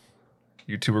that,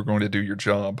 you 2 are going to do your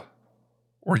job,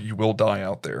 or you will die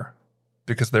out there,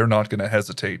 because they're not going to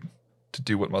hesitate to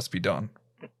do what must be done.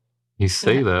 You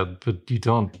say that, but you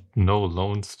don't know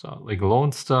Lone Star. Like,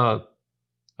 Lone Star,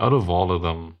 out of all of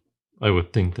them, I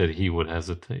would think that he would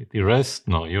hesitate. The rest,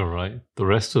 no, you're right. The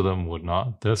rest of them would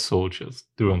not. They're soldiers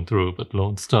through and through, but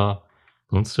Lone Star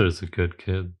is a good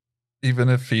kid. Even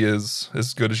if he is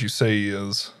as good as you say he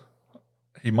is,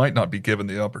 he might not be given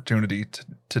the opportunity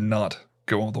to not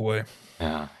go all the way.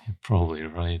 Yeah, you're probably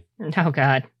right. Oh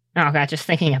God, just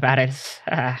thinking about it is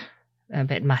a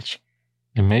bit much.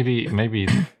 And maybe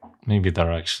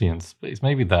they're actually in space.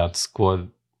 Maybe that squad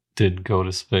did go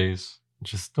to space.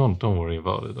 Just don't worry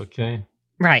about it, okay?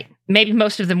 Right. Maybe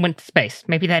most of them went to space.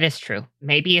 Maybe that is true.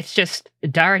 Maybe it's just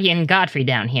Darty and Godfrey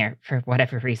down here for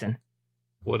whatever reason.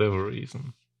 Whatever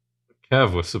reason.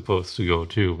 Cav was supposed to go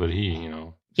too, but he,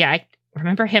 Yeah, I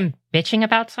remember him bitching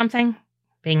about something,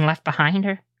 being left behind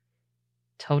or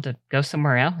told to go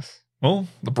somewhere else. Well,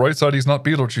 the bright side, he's not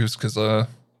Beetlejuice, because I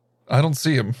don't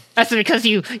see him. That's because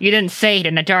you didn't say it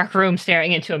in a dark room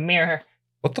staring into a mirror.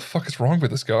 What the fuck is wrong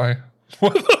with this guy?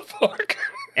 What the fuck?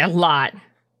 A lot.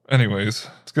 Anyways,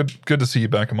 it's good to see you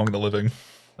back among the living.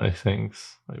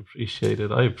 Thanks. I appreciate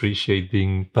it. I appreciate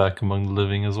being back among the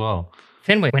living as well.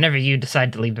 Finway, whenever you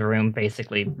decide to leave the room,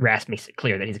 basically Rast makes it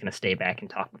clear that he's going to stay back and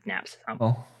talk with Naps.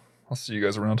 Well, I'll see you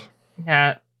guys around.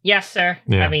 Yes, sir.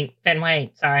 Yeah. I mean,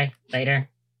 Finway, sorry. Later.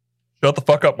 Shut the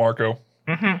fuck up, Marco.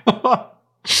 Mm-hmm.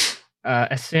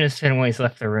 As soon as Finway's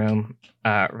left the room,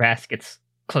 Rast gets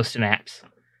close to Naps.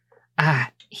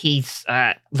 He's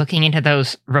looking into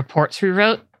those reports we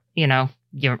wrote.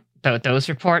 Those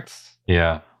reports.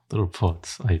 Yeah, the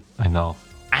reports. I know.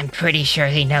 I'm pretty sure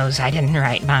he knows I didn't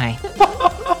write mine.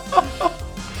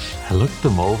 I looked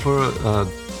them over.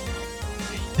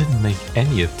 He didn't make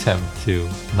any attempt to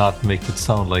not make it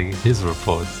sound like his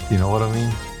reports. You know what I mean?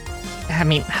 I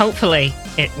mean, hopefully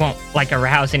it won't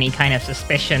arouse any kind of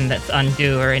suspicion that's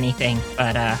undue or anything.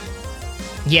 But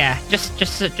yeah, just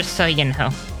so you know.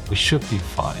 We should be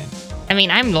fine. I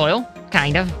mean, I'm loyal.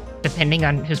 Kind of, depending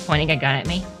on who's pointing a gun at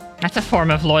me. That's a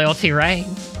form of loyalty, right?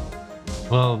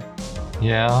 Well,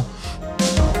 yeah.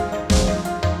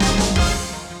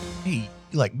 Hey,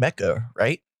 you like mecha,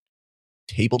 right?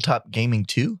 Tabletop gaming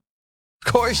too?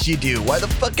 Of course you do. Why the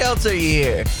fuck else are you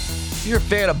here? You're a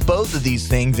fan of both of these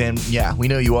things, and yeah, we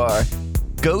know you are.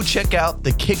 Go check out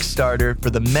the Kickstarter for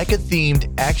the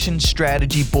mecha-themed action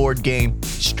strategy board game,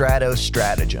 Strato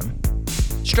Stratagem.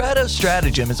 Strato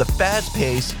Stratagem is a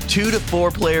fast-paced 2 to 4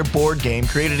 player board game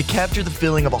created to capture the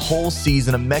feeling of a whole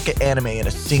season of mecha anime in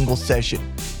a single session.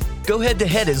 Go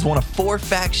head-to-head as one of 4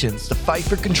 factions to fight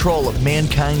for control of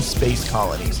mankind's space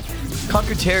colonies.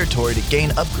 Conquer territory to gain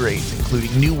upgrades,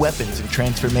 including new weapons and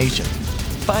transformations.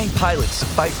 Find pilots to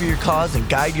fight for your cause and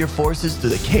guide your forces through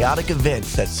the chaotic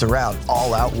events that surround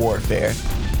all-out warfare.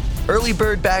 Early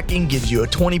bird backing gives you a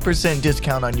 20%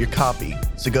 discount on your copy,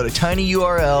 so go to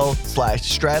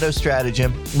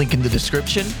tinyurl/stratostratagem, link in the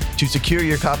description, to secure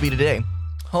your copy today.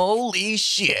 Holy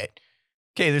shit!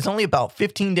 Okay, there's only about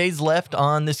 15 days left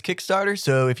on this Kickstarter,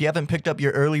 so if you haven't picked up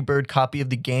your early bird copy of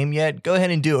the game yet, go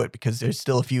ahead and do it because there's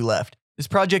still a few left. This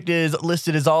project is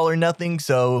listed as all or nothing,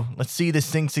 so let's see this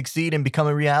thing succeed and become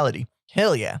a reality.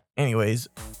 Hell yeah. Anyways,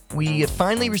 we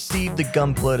finally received the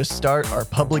Gunpla to start our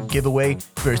public giveaway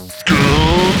for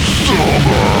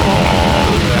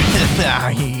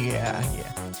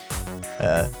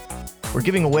we're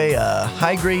giving away a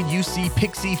high-grade UC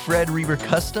Pixie Fred Reaver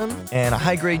Custom and a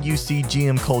high-grade UC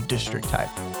GM Cold District type.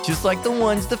 Just like the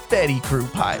ones the Fetty crew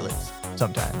pilots,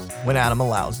 sometimes, when Adam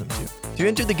allows them to. To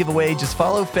enter the giveaway, just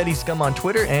follow Fetty Scum on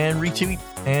Twitter and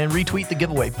retweet the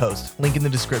giveaway post. Link in the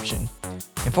description.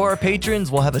 And for our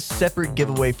patrons, we'll have a separate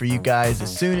giveaway for you guys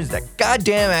as soon as that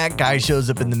goddamn act guy shows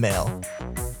up in the mail.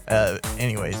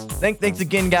 Anyways, thanks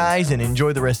again, guys, and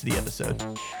enjoy the rest of the episode.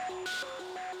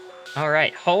 All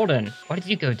right, Holden, what did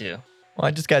you go do? Well,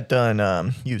 I just got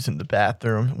done using the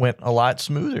bathroom. Went a lot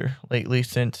smoother lately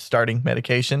since starting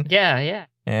medication. Yeah.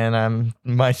 And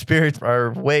my spirits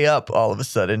are way up all of a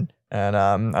sudden. And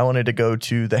I wanted to go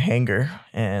to the hangar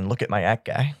and look at my act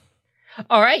guy.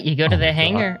 All right, you go to the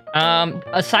hangar.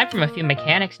 Aside from a few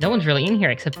mechanics, no one's really in here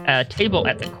except a table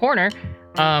at the corner.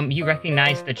 You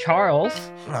recognize the Charles.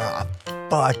 Ah,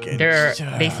 fucking.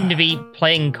 They seem to be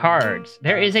playing cards.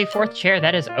 There is a 4th chair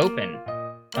that is open.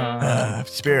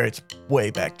 Spirits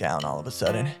way back down all of a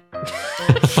sudden.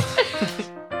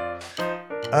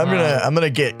 I'm gonna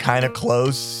get kind of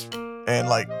close and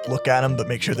like look at them, but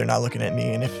make sure they're not looking at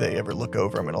me. And if they ever look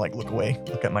over, I'm gonna like look away,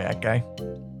 look at my act guy.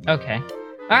 Okay.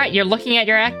 All right, you're looking at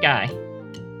your act guy.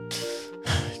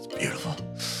 It's beautiful.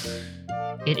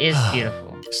 It is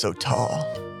beautiful. So tall.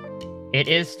 It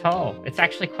is tall. It's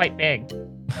actually quite big.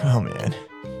 Oh man,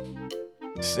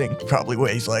 this thing probably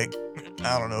weighs like,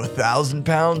 I don't know, 1,000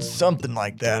 pounds, something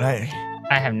like that. I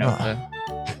have no clue.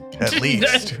 At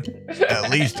least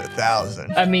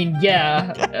 1,000. I mean,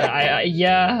 yeah,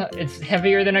 yeah, it's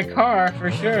heavier than a car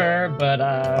for sure, but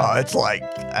oh, it's like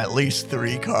at least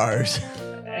 3 cars.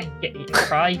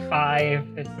 Probably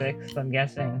 5 to 6, I'm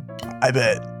guessing. I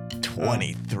bet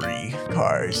 23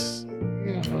 cars.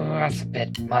 That's a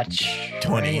bit much.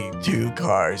 22 right?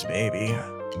 Cars, maybe.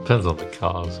 Depends on the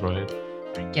cars, right?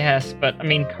 I guess, but I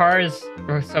mean, cars.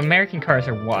 So American cars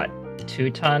are what?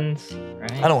 2 tons,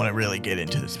 right? I don't want to really get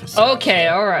into the specifics. Okay,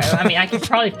 all right. I mean, I can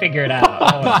probably figure it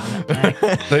out.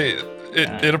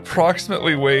 It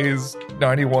approximately weighs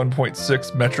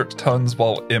 91.6 metric tons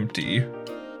while empty.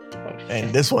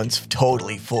 And this one's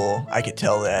totally full. I could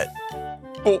tell that.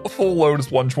 Full load is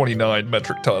 129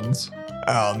 metric tons.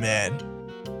 Oh man,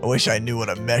 I wish I knew what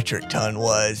a metric ton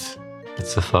was.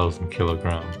 It's 1,000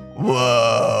 kilograms.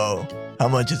 Whoa, how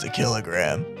much is a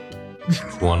kilogram?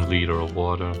 1 liter of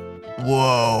water.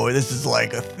 Whoa, this is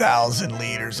like 1,000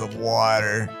 liters of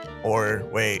water. Or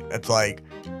wait, that's like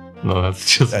No,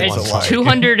 that's just That's one. a lot. It's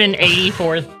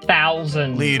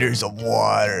 284,000 liters of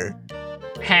water.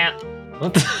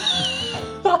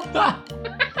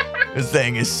 This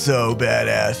thing is so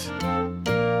badass.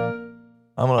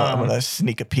 I'm gonna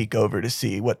sneak a peek over to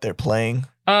see what they're playing.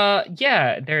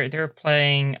 Yeah, they're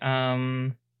playing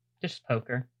just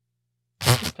poker.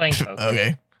 Just playing poker.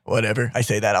 Okay, whatever. I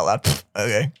say that out loud.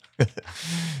 Okay.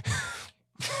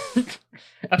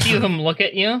 A few of them look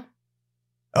at you.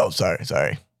 Oh,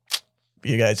 sorry.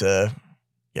 You guys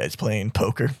playing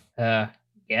poker?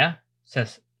 Yeah,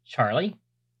 says Charlie.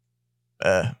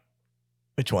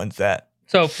 Which one's that?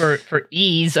 So for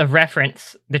ease of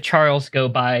reference, the Charles go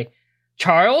by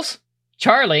Charles,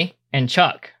 Charlie, and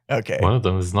Chuck. Okay. One of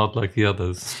them is not like the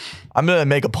others. I'm gonna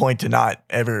make a point to not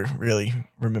ever really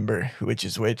remember which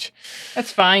is which.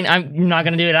 That's fine. I'm not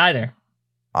gonna do it either.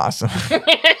 Awesome.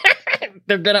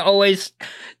 they're gonna always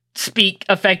speak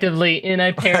effectively in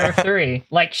a pair of three,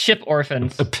 like ship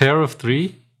orphans. A pair of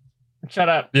 3? Shut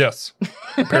up. Yes.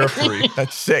 Pair of 3.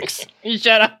 That's 6.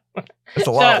 Shut up. That's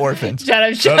a lot of orphans. Shut up.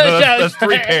 No, Shut no, up. that's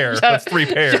 3 pair. That's 3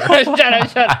 pair.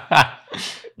 Shut up.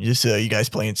 You guys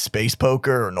playing space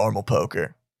poker or normal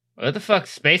poker? What the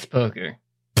fuck's space poker?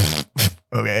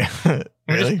 Okay. We're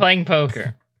Really? just playing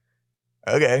poker.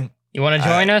 Okay. You want to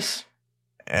join us?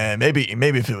 Maybe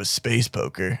if it was space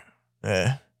poker.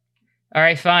 All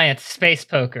right, fine. It's space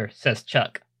poker, says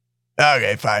Chuck.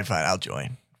 Okay, fine. I'll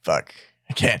join. Fuck.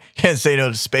 I can't say no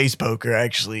to space poker. I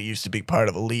actually used to be part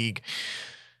of a league.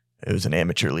 It was an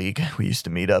amateur league. We used to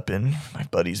meet up in my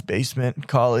buddy's basement in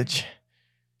college.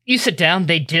 You sit down.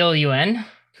 They deal you in.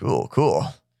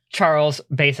 Cool. Charles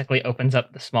basically opens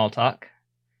up the small talk.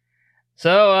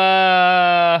 So,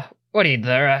 what are you,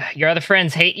 your other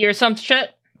friends hate you or some shit?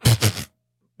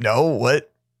 No,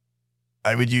 what?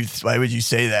 Why would you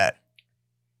say that?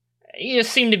 You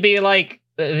just seem to be like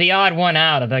the odd one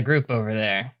out of the group over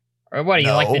there. Or what, are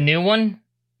you like the new one?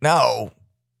 No.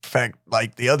 In fact,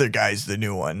 like the other guy's the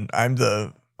new one. I'm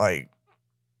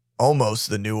almost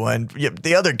the new one. Yeah,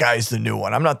 the other guy's the new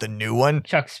one. I'm not the new one.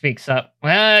 Chuck speaks up.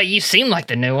 Well, you seem like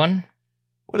the new one.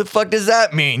 What the fuck does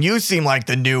that mean? You seem like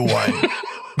the new one.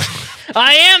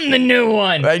 I am the new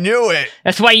one. I knew it.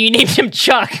 That's why you named him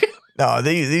Chuck. No,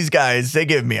 these guys, they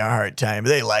give me a hard time.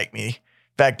 They like me.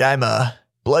 In fact, I'm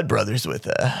blood brothers with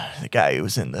the guy who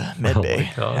was in the med Oh bay,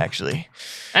 my God. actually.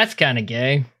 That's kind of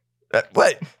gay.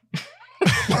 What?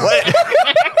 What?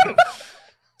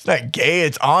 It's not gay.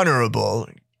 It's honorable,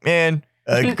 man.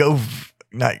 Not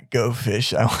go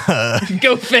fish.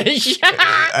 Go fish.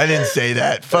 I didn't say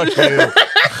that. Fuck you.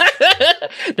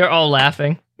 They're all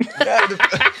laughing.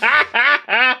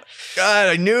 God,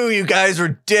 I knew you guys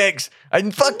were dicks. I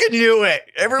fucking knew it.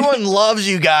 Everyone loves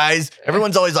you guys.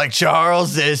 Everyone's always like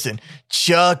Charles this and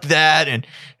Chuck that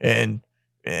and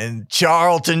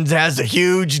Charlton has a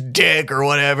huge dick or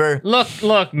whatever.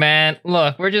 Look, man.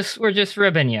 Look, we're just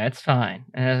ribbing you. It's fine.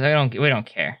 We don't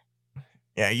care.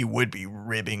 Yeah, you would be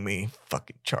ribbing me,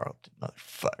 fucking Charlton,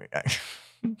 motherfucker.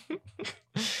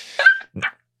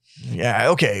 Yeah,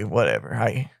 okay, whatever.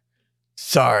 I'm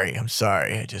sorry.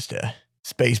 I just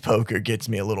space poker gets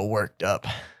me a little worked up.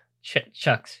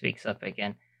 Chuck speaks up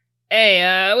again.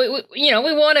 Hey,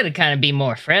 we wanted to kind of be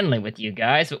more friendly with you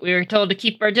guys, but we were told to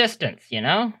keep our distance, you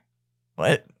know?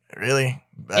 What? Really?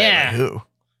 Yeah. Who?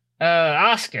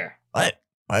 Oscar. What?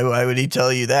 Why would he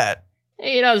tell you that?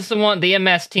 He doesn't want the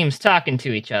MS teams talking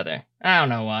to each other. I don't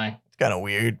know why. It's kind of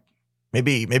weird.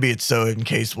 Maybe it's so in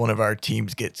case one of our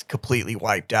teams gets completely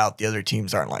wiped out, the other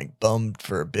teams aren't like bummed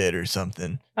for a bit or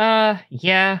something.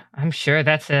 Yeah, I'm sure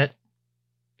that's it.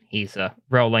 He's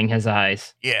rolling his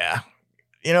eyes. Yeah.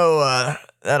 You know,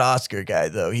 that Oscar guy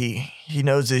though, he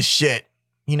knows his shit.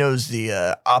 He knows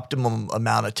the optimum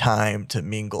amount of time to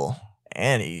mingle,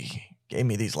 and he gave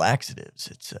me these laxatives.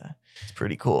 It's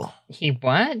pretty cool. He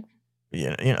what?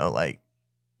 They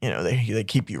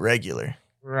keep you regular.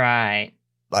 Right.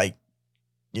 Like,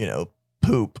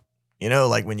 poop.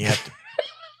 Like when you have to.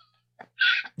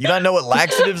 You don't know what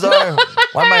laxatives are?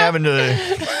 Why am I having to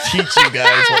teach you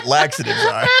guys what laxatives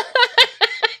are?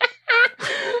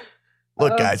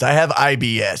 Look, guys, I have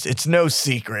IBS. It's no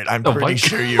secret. I'm Oh my pretty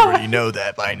sure you already know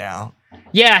that by now.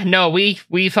 Yeah, no,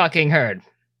 we fucking heard.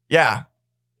 Yeah.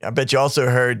 I bet you also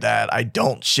heard that I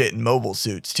don't shit in mobile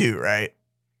suits too, right?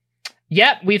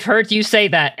 Yep, we've heard you say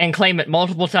that and claim it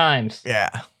multiple times. Yeah.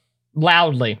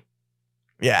 Loudly.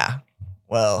 Yeah.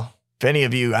 Well, if any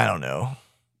of you, I don't know,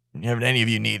 if any of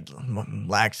you need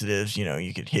laxatives,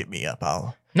 you could hit me up.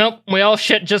 Nope, we all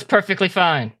shit just perfectly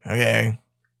fine. Okay.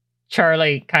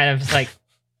 Charlie kind of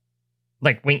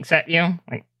like winks at you.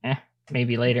 Like,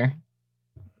 maybe later.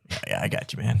 Yeah, I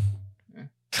got you, man.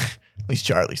 At least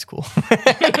Charlie's cool.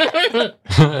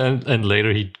 and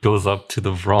later he goes up to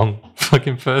the wrong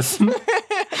fucking person.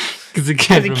 Because he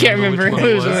can't remember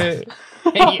who's which one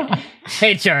it was.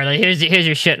 Hey, Charlie, here's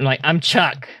your shit. And I'm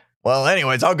Chuck. Well,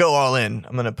 anyways, I'll go all in.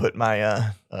 I'm going to put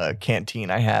my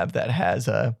canteen I have that has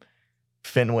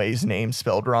Fenway's name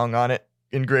spelled wrong on it,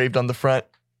 engraved on the front.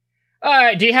 All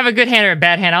right, do you have a good hand or a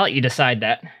bad hand? I'll let you decide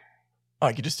that. Oh,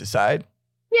 I could just decide?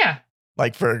 Yeah.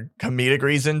 Like for comedic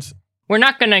reasons? We're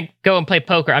not going to go and play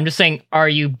poker. I'm just saying, are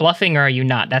you bluffing or are you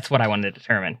not? That's what I wanted to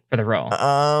determine for the roll.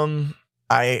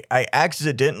 I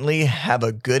accidentally have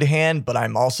a good hand, but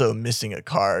I'm also missing a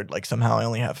card. Like somehow I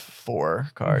only have 4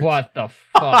 cards. What the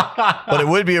fuck? But it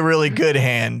would be a really good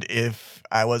hand if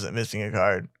I wasn't missing a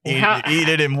card. Eat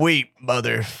it and weep,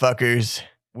 motherfuckers.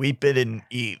 Weep it and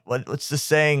eat. What's the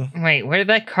saying? Wait, where did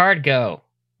that card go?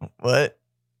 What?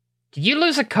 Did you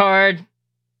lose a card?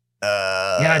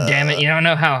 God damn it! You don't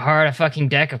know how hard a fucking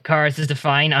deck of cards is to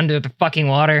find under the fucking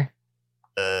water.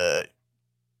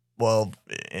 Well,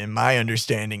 in my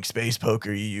understanding, Space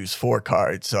Poker, you use 4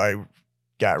 cards, so I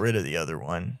got rid of the other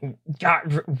one.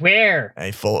 God, where?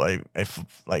 I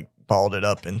balled it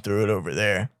up and threw it over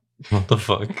there. What the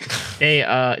fuck?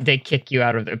 They kick you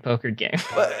out of their poker game.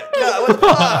 What? God, what the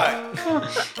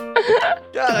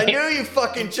fuck? God, I knew you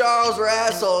fucking Charles were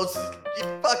assholes. You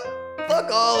fuck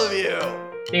all of you.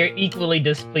 They're equally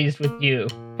displeased with you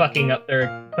fucking up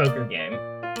their poker game.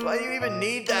 Why do you even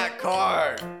need that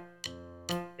card?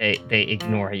 They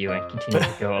ignore you and continue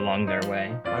to go along their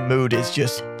way. My mood is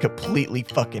just completely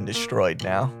fucking destroyed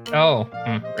now. Oh,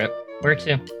 rip. Where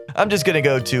to? I'm just gonna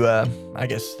go to, I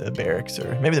guess the barracks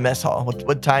or maybe the mess hall.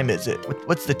 What time is it?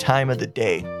 What's the time of the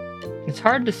day? It's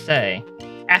hard to say.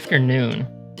 Afternoon.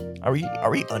 Are we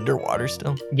underwater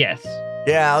still? Yes.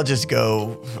 Yeah, I'll just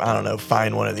go, I don't know,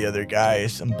 find one of the other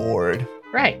guys. I'm bored.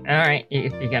 Right. All right.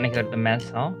 If you're gonna go to the mess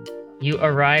hall, you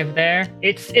arrive there.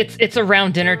 It's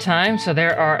around dinner time, so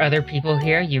there are other people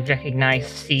here. You recognize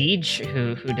Siege,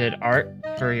 who did art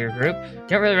for your group. You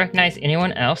don't really recognize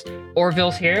anyone else.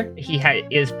 Orville's here. He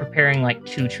is preparing like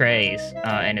 2 trays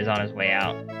and is on his way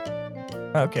out.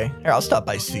 Okay, here, I'll stop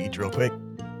by Siege real quick.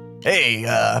 Hey,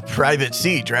 Private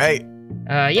Siege, right?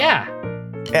 Yeah.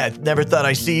 Yeah, never thought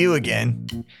I'd see you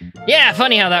again. Yeah,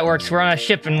 funny how that works. We're on a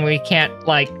ship and we can't,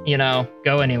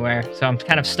 go anywhere. So I'm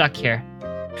kind of stuck here.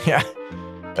 Yeah,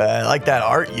 I like that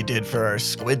art you did for our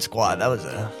Squid Squad.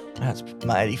 That's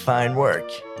mighty fine work.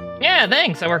 Yeah,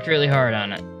 thanks. I worked really hard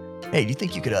on it. Hey, do you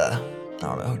think you could, I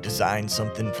don't know, design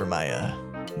something for my,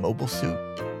 mobile suit?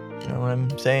 You know what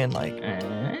I'm saying? Like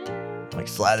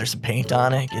slather some paint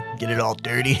on it, get it all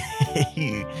dirty.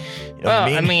 you know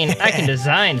what I mean? I can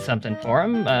design something for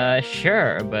him,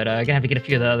 sure, but I'm gonna have to get a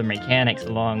few of the other mechanics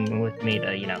along with me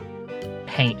to,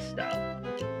 paint stuff.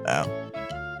 Oh.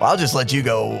 Well, I'll just let you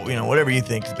go, whatever you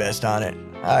think is best on it.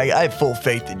 I have full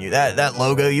faith in you. That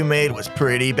logo you made was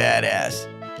pretty badass.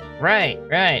 Right. All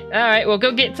right, well,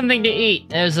 go get something to eat.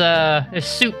 There's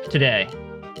soup today.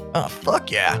 Oh,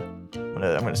 fuck yeah. I'm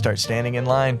gonna start standing in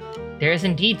line. There is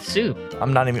indeed soup.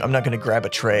 I'm not gonna grab a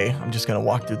tray. I'm just gonna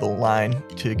walk through the line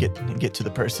to get to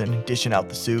the person dishing out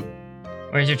the soup.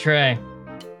 Where's your tray?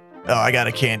 Oh, I got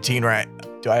a canteen, right?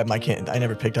 Do I have my I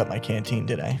never picked up my canteen,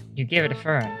 did I? You gave it to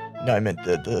Fern. No, I meant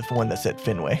the one that said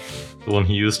Fenway. The one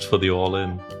he used for the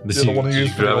all-in. Yeah, the one he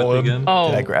used for the grab it all-in. again? Oh,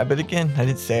 Did I grab it again? I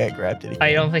didn't say I grabbed it again.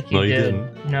 I don't think you No, you did.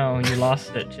 didn't. No, you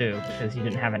lost it too because you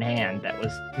didn't have a hand that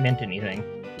was meant anything.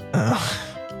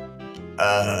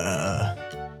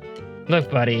 Look,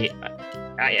 buddy,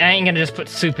 I ain't gonna just put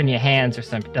soup in your hands or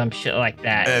some dumb shit like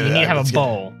that. You need to have a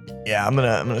bowl. Yeah, I'm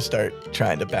gonna start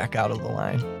trying to back out of the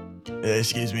line.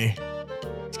 Excuse me, I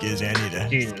need to.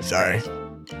 Jesus Sorry. Christ.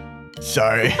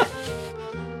 Sorry.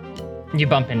 You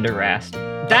bump into Rast.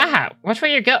 Which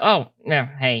way you go? Oh, no.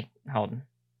 Hey, Holden.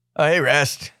 Oh, hey,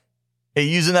 Rast. Hey,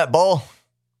 using that ball?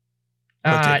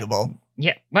 I'm gonna take the ball.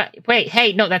 Yeah. What? Wait.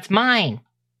 Hey, no, that's mine.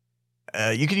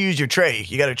 You could use your tray.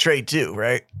 You got a tray too,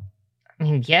 right? I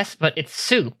mean, yes, but it's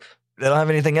soup. They don't have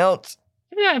anything else.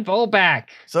 Give me my bowl back.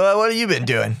 So what have you been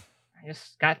doing? I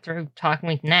just got through talking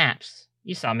with Naps.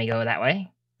 You saw me go that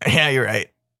way. Yeah, you're right.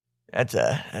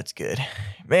 That's good.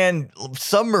 Man,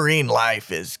 submarine life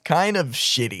is kind of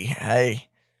shitty. I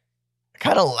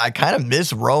kind of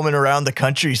miss roaming around the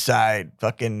countryside,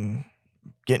 fucking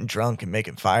getting drunk and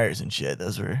making fires and shit.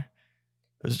 Those are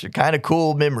kind of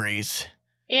cool memories.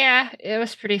 Yeah, it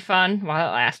was pretty fun while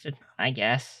it lasted, I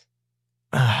guess.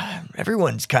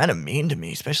 Everyone's kind of mean to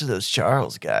me, especially those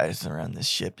Charles guys around this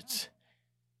ship. It's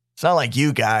not like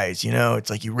you guys, It's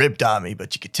like you ripped on me,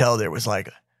 but you could tell there was like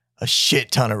a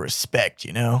shit ton of respect,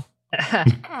 Yeah.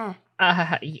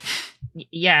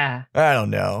 I don't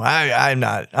know. I'm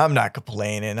not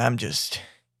complaining. I'm just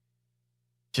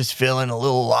feeling a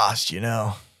little lost,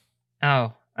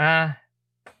 Oh. Well,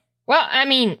 I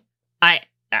mean,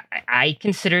 I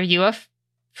consider you a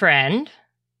friend.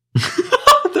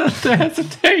 the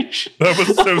hesitation. That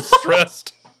was so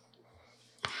stressed.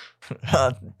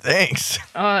 Thanks.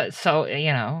 So,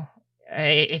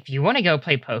 if you want to go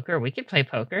play poker, we could play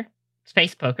poker.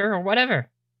 Space poker or whatever.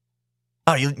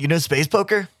 Oh, you know space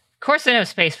poker? Of course I know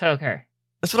space poker.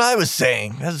 That's what I was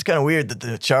saying. That's kind of weird that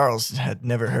the Charles had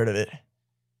never heard of it.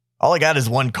 All I got is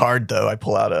one card, though. I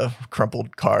pull out a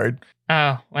crumpled card.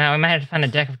 Oh, well, we might have to find a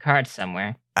deck of cards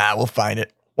somewhere. We'll find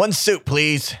it. One soup,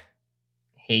 please.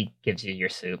 He gives you your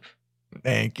soup.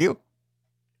 Thank you.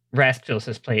 Rast fills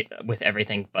his plate with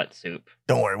everything but soup.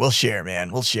 Don't worry, we'll share,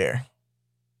 man. We'll share.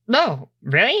 No,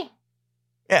 really?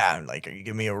 Yeah, like you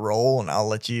give me a roll and I'll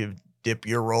let you dip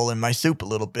your roll in my soup a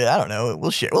little bit. I don't know.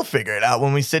 We'll figure it out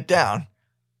when we sit down.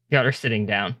 Y'all are sitting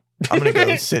down. I'm gonna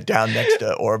go sit down next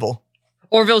to Orville.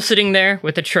 Orville's sitting there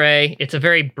with a tray. It's a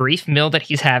very brief meal that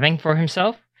he's having for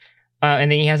himself.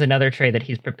 And then he has another tray that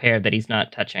he's prepared that he's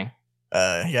not touching.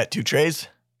 You got 2 trays?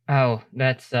 Oh,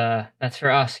 that's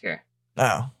for Oscar. Oh,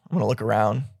 I'm gonna look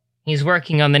around. He's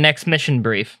working on the next mission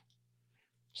brief.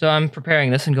 So I'm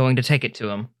preparing this and going to take it to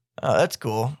him. Oh, that's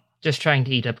cool. Just trying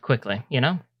to eat up quickly, you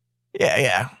know?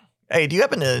 Yeah. Hey, do you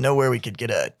happen to know where we could get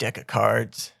a deck of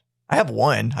cards? I have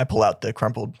one. I pull out the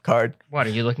crumpled card. What,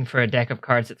 are you looking for a deck of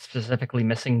cards that's specifically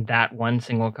missing that one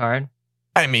single card?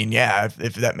 I mean, yeah,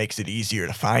 if that makes it easier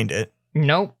to find it.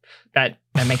 Nope. That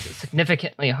makes it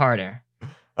significantly harder.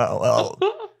 Oh, well,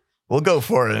 we'll go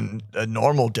for a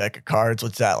normal deck of cards.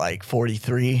 What's that, like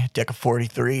 43? Deck of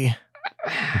 43?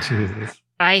 Jesus.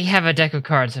 I have a deck of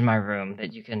cards in my room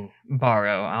that you can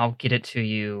borrow. I'll get it to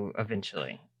you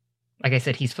eventually. Like I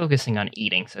said, he's focusing on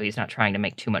eating, so he's not trying to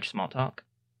make too much small talk.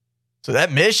 So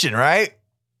that mission, right?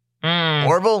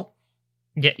 Orville?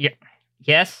 Yeah.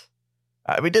 Yes?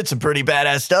 We did some pretty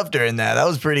badass stuff during that. That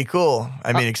was pretty cool.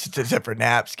 I mean, except for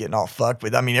Naps getting all fucked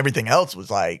with. I mean, everything else was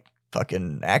like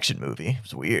fucking action movie. It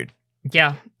was weird.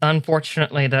 Yeah,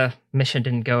 unfortunately, the mission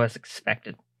didn't go as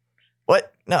expected.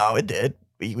 What? No, it did.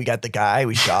 We got the guy.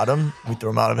 We shot him. We threw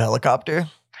him out of a helicopter.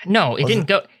 No, it didn't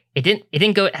go. It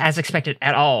didn't go as expected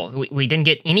at all. We didn't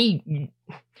get any.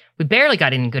 We barely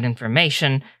got any good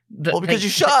information. Because you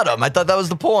shot him. I thought that was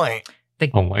the point.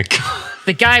 Oh my god.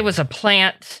 The guy was a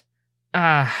plant.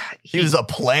 He was a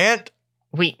plant?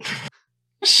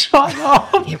 Shut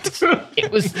up.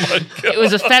 It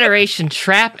was a Federation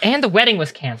trap, and the wedding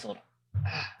was canceled.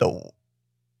 The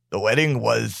wedding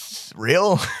was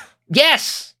real?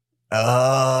 Yes.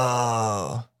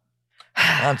 Oh.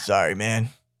 I'm sorry, man.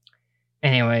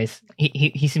 Anyways,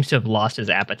 he seems to have lost his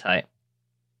appetite.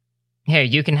 Here,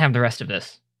 you can have the rest of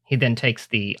this. He then takes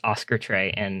the Oscar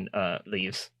tray and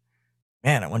leaves.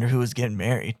 Man, I wonder who was getting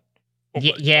married.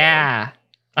 Yeah,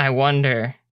 I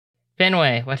wonder.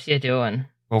 Fenway, what you doing?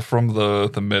 Well, from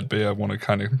the med bay, I want to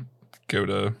kind of go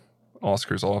to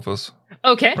Oscar's office,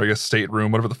 Okay. or I guess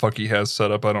stateroom, whatever the fuck he has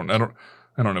set up. I don't know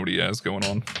what he has going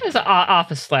on. There's an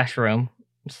office/room.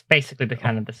 It's basically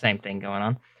the same thing going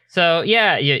on. So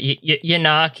yeah, you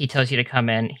knock. He tells you to come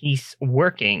in. He's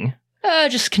working,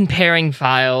 just comparing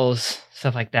files,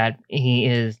 stuff like that. He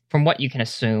is, from what you can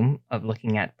assume of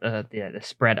looking at the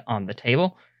spread on the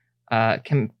table,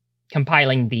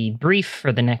 compiling the brief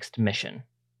for the next mission.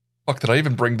 Fuck, did I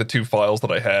even bring the 2 files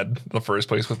that I had in the first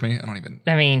place with me?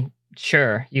 I mean,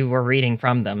 sure, you were reading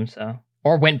from them, so,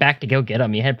 or went back to go get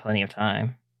them. You had plenty of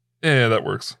time. Yeah, that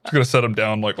works. I'm gonna set him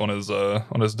down like on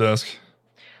his desk.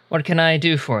 What can I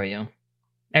do for you?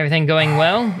 Everything going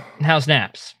well? How's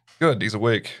Naps? Good, he's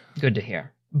awake. Good to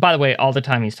hear. By the way, all the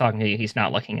time he's talking to you, he's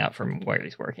not looking up from where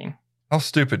he's working. How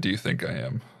stupid do you think I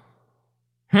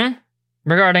am?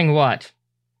 Regarding what?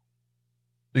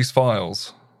 These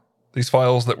files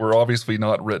that were obviously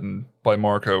not written by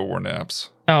Marco or Naps.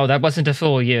 Oh, that wasn't to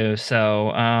fool you,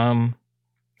 so,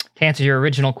 to answer your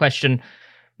original question,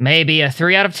 maybe a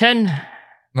 3 out of 10?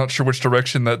 Not sure which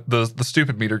direction that the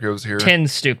stupid meter goes here. 10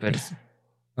 stupid.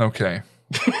 Okay.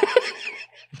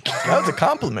 That was a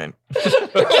compliment.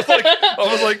 I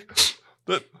was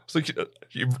like,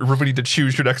 you really need to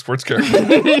choose your next sports character.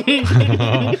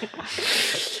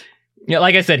 Yeah,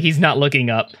 like I said, he's not looking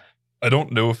up. I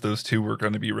don't know if those 2 were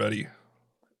going to be ready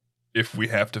if we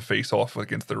have to face off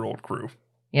against their old crew.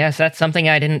 Yes, that's something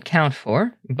I didn't count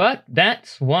for, but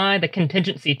that's why the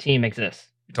contingency team exists.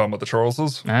 You talking about the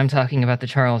Charleses? I'm talking about the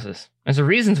Charleses. There's a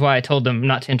reasons why I told them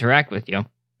not to interact with you.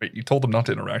 Wait, you told them not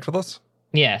to interact with us?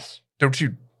 Yes. Don't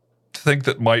you think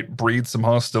that might breed some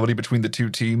hostility between the 2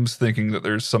 teams, thinking that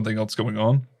there's something else going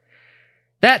on?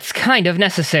 That's kind of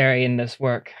necessary in this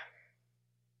work.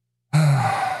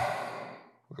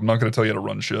 I'm not going to tell you how to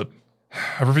run shit.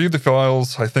 I've reviewed the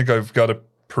files. I think I've got a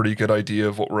pretty good idea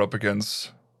of what we're up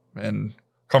against. And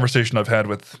conversation I've had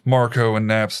with Marco and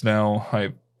Naps now,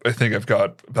 I think I've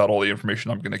got about all the information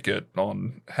I'm going to get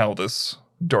on how this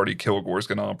Darty Kilgore is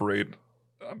going to operate.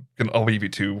 I'll leave you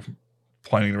to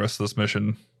planning the rest of this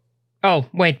mission. Oh,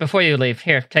 wait, before you leave,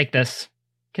 here, take this.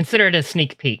 Consider it a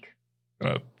sneak peek.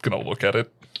 Gonna look at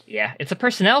it. Yeah, it's a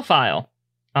personnel file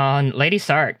on Lady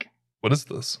Sark. What is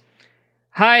this?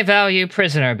 High-value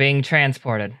prisoner being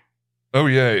transported. Oh,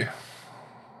 yay.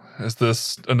 Is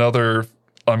this another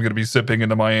I'm going to be zipping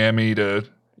into Miami to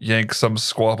yank some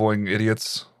squabbling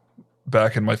idiots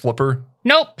back in my flipper?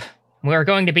 Nope. We're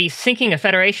going to be sinking a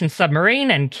Federation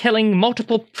submarine and killing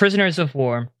multiple prisoners of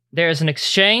war. There's an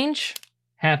exchange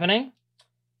happening,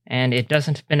 and it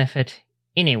doesn't benefit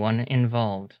anyone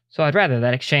involved. So I'd rather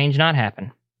that exchange not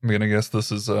happen. I'm gonna guess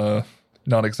this is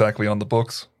not exactly on the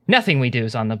books. Nothing we do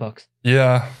is on the books.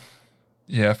 Yeah,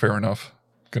 fair enough.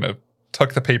 Gonna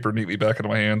tuck the paper neatly back into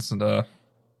my hands and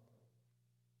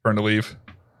turn to leave.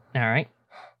 All right.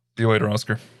 See you later,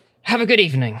 Oscar. Have a good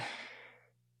evening.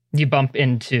 You bump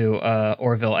into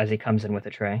Orville as he comes in with a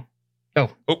tray. Oh,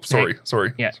 sorry.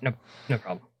 Yeah, no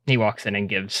problem. He walks in and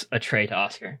gives a tray to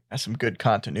Oscar. That's some good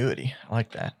continuity. I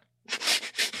like that.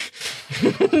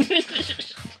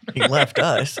 He left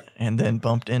us and then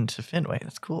bumped into Fenway.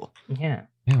 That's cool. Yeah.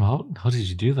 Yeah, how did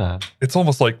you do that? It's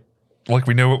almost like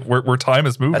we know where time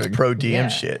is moving. That's pro DM Yeah.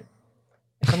 shit.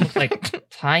 It's almost like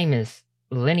time is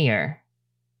linear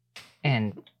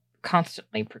and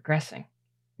constantly progressing.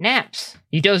 Naps.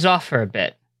 You doze off for a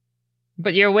bit,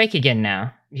 but you're awake again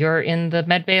now. You're in the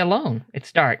medbay alone.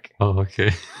 It's dark. Oh,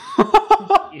 okay.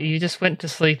 You just went to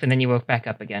sleep and then you woke back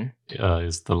up again.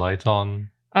 Is the light on?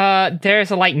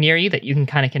 There's a light near you that you can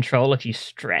kind of control if you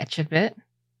stretch a bit,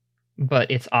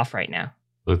 but it's off right now.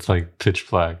 It's like pitch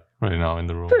black right now in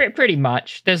the room. Pretty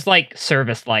much. There's like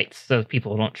service lights so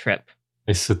people don't trip.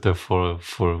 I sit there for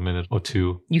a minute or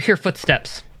two. You hear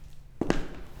footsteps.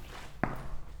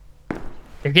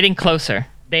 They're getting closer.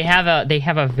 They have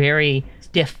a very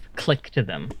stiff click to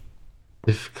them.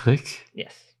 Stiff click?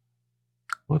 Yes.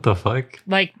 What the fuck?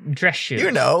 Like dress shoes.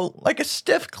 You know, like a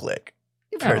stiff click.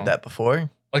 You've Oh. heard that before.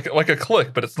 like a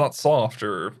click, but it's not soft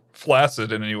or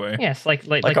flaccid in any way. Yes, like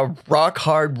Like a rock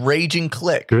hard raging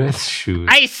click. Dress shoes.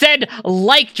 I said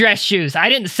like dress shoes. I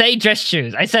didn't say dress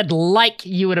shoes. I said like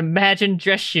you would imagine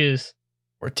dress shoes.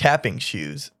 Or tapping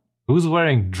shoes. Who's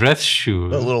wearing dress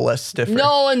shoes? A little less stiffer.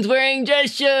 No one's wearing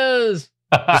dress shoes.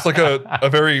 It's like a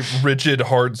very rigid,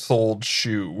 hard-soled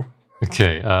shoe.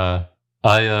 Okay,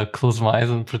 I close my eyes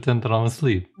and pretend that I'm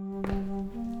asleep.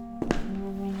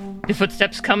 The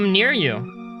footsteps come near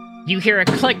you. You hear a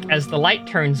click as the light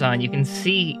turns on. You can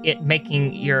see it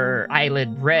making your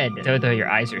eyelid red, though your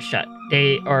eyes are shut.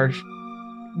 They are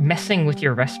messing with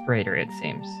your respirator, it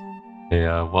seems.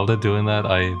 Yeah, while they're doing that,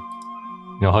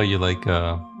 you know how you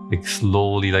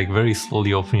slowly, very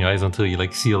slowly open your eyes until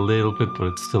you see a little bit, but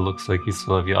it still looks like you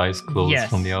still have your eyes closed Yes.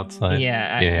 from the outside.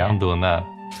 Yeah. I'm doing that.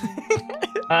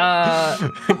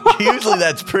 Usually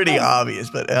that's pretty obvious,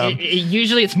 but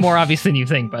Usually it's more obvious than you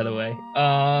think, by the way.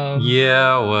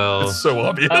 Yeah, well, It's so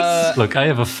obvious. look, I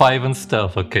have a 5 in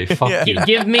stealth. Okay, fuck Yeah. you.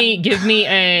 Give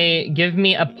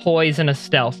me a poise and a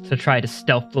stealth to try to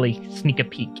stealthily sneak a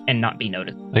peek and not be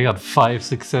noticed. I got 5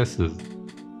 successes.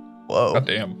 whoa. God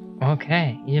damn.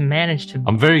 Okay, you managed to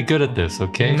I'm very good at this.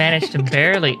 Okay. You managed to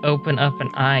barely open up an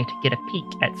eye to get a peek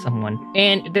at someone.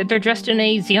 And they're dressed in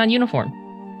a Xeon uniform,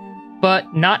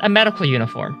 but not a medical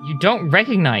uniform. You don't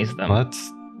recognize them.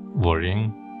 That's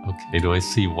worrying. Okay, do I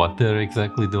see what they're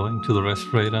exactly doing to the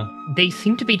respirator? They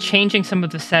seem to be changing some of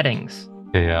the settings.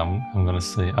 Okay, I'm gonna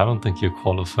say I don't think you're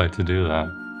qualified to do that.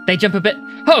 They jump a bit.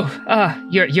 Oh,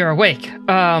 you're awake.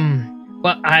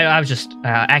 Well, I was just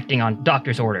acting on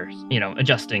doctor's orders.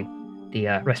 Adjusting the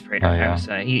respirator. Oh, yeah. I was,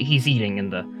 he's eating in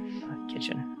the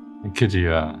kitchen. Could you,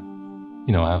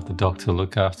 have the doctor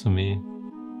look after me?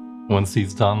 Once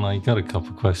he's done, I got a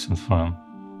couple questions for him.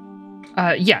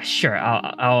 Yeah, sure.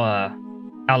 I'll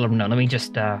let him know. Let me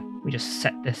just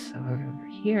set this over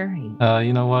here.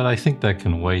 You know what? I think that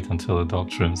can wait until the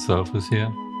doctor himself is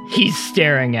here. He's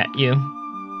staring at you.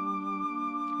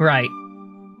 Right.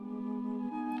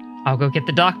 I'll go get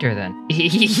the doctor then.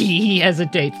 He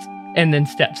hesitates and then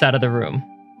steps out of the room.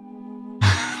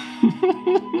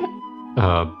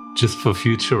 Just for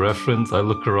future reference, I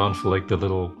look around for the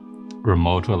little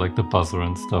remote where the buzzer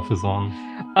and stuff is on.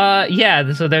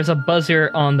 Yeah, so there's a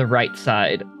buzzer on the right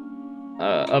side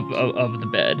of the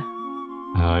bed.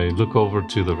 I look over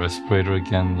to the respirator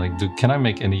again. Can I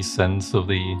make any sense of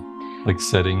the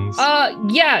settings?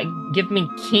 Yeah, give me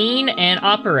keen and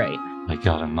operate. I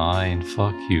got a 9.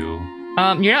 Fuck you.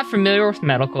 You're not familiar with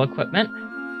medical equipment,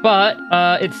 but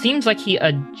it seems like he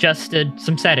adjusted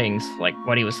some settings, like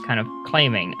what he was kind of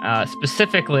claiming.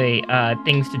 Specifically,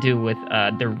 things to do with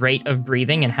the rate of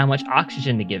breathing and how much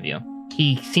oxygen to give you.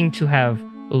 He seemed to have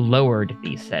lowered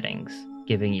these settings,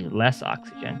 giving you less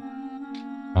oxygen.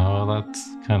 Oh, that's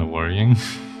kind of worrying.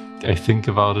 I think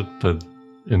about it, but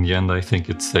in the end, I think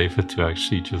it's safer to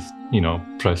actually just,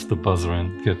 press the buzzer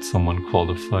and get someone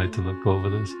qualified to look over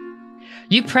this.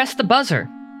 You press the buzzer.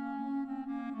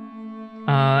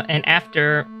 And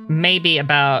after maybe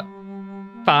about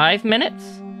 5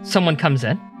 minutes, someone comes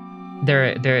in.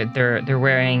 They're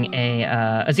wearing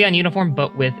a Xeon uniform,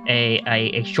 but with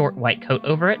a short white coat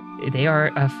over it. They are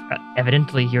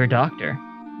evidently your doctor.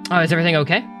 Oh, is everything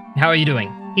okay? How are you doing?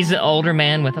 He's an older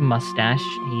man with a mustache.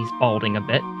 He's balding a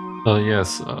bit. Oh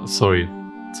yes, sorry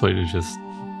to just.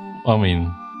 I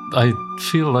mean, I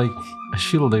feel a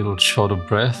little short of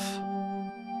breath.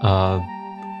 I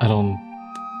don't.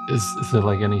 Is there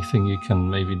like anything you can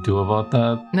maybe do about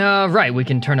that? Right, we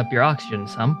can turn up your oxygen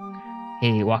some.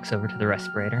 He walks over to the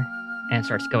respirator and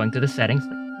starts going through the settings.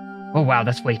 Like, oh wow,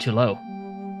 that's way too low.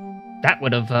 That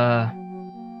would have,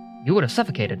 you would have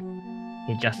suffocated.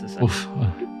 He adjusts the setting. Oof.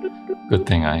 Good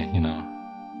thing I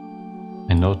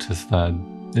noticed that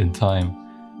in time.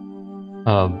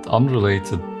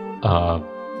 Unrelated,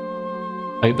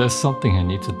 there's something I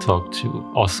need to talk to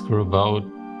Oscar about.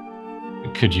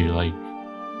 Could you, like,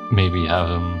 maybe have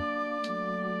him,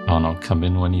 I don't know, come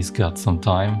in when he's got some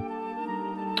time?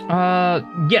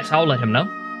 Yes, I'll let him know.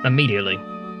 Immediately.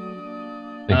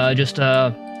 Thank you.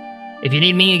 If you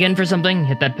need me again for something,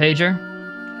 hit that pager,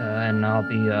 and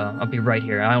I'll be right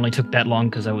here. I only took that long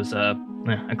because I was,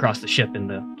 across the ship in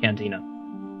the cantina.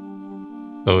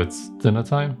 Oh, it's dinner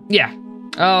time? Yeah.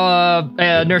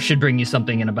 Nurse should bring you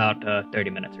something in about 30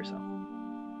 minutes or so.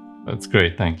 That's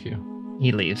great, thank you.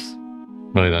 He leaves.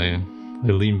 Right, I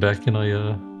lean back and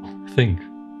I think.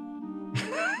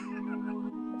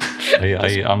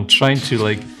 I'm trying to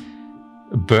like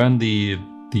burn the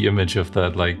image of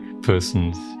that like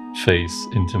person's face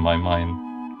into my mind.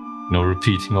 You know,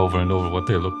 repeating over and over what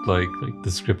they looked like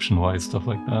description-wise, stuff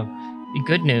like that. The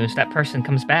good news, that person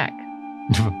comes back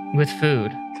with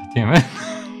food. God damn it.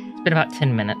 It's been about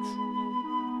 10 minutes.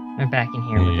 They're back in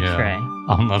here with the tray.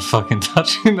 I'm not fucking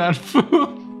touching that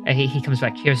food. He comes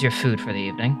back. Here's your food for the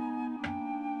evening.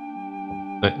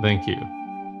 Thank you.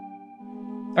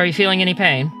 Are you feeling any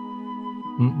pain?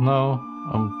 No,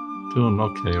 I'm doing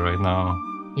okay right now.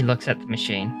 He looks at the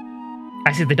machine.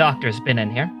 I see the doctor's been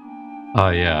in here. Oh,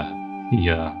 yeah. He,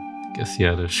 guess he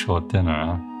had a short dinner,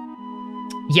 huh?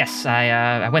 Yes,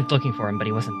 I went looking for him, but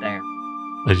he wasn't there.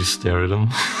 I just stare at him.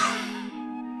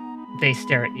 They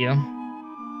stare at you.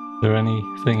 Is there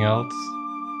anything else?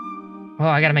 Well,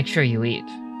 I gotta make sure you eat.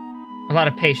 A lot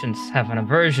of patients have an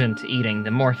aversion to eating.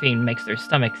 The morphine makes their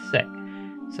stomach sick.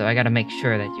 So I gotta make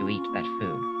sure that you eat that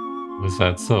food. Was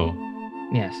that so?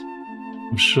 Yes.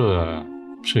 I'm sure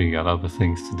you got other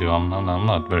things to do. I'm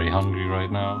not very hungry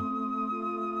right now.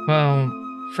 Well,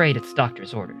 afraid it's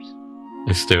doctor's orders.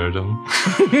 I stare at him.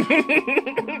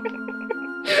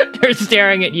 They're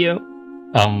staring at you.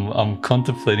 I'm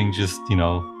contemplating just,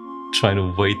 trying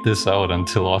to wait this out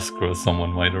until Oscar or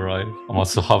someone might arrive. I'm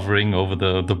also hovering over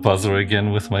the buzzer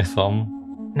again with my thumb.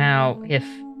 Now, if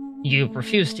you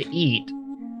refuse to eat,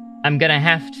 I'm gonna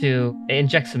have to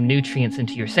inject some nutrients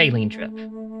into your saline drip.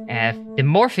 If the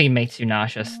morphine makes you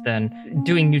nauseous, then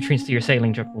doing nutrients to your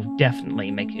saline drip will definitely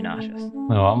make you nauseous.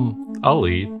 No, I'll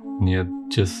eat. Yeah,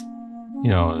 just,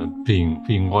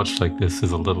 being watched like this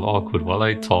is a little awkward. While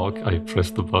I talk, I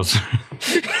press the buzzer.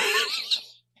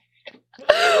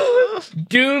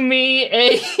 Do me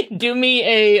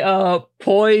a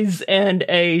poise and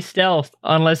a stealth,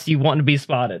 unless you want to be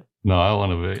spotted. No, I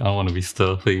want to be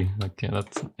stealthy. Okay,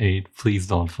 that's an 8. Please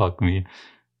don't fuck me.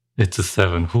 It's a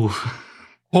 7. Whew.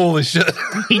 Holy shit.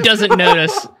 He doesn't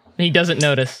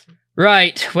notice.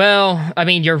 Right. Well, I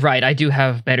mean, you're right. I do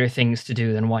have better things to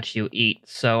do than watch you eat.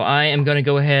 So I am going to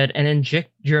go ahead and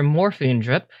inject your morphine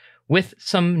drip with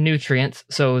some nutrients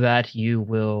so that you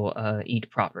will eat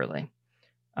properly.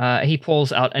 He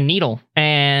pulls out a needle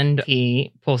and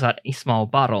he pulls out a small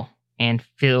bottle and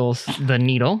fills the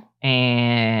needle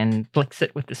and flicks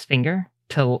it with his finger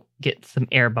to get some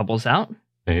air bubbles out.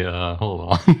 Hey,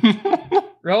 hold on.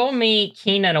 Roll me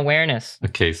keen and awareness.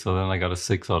 Okay, so then I got a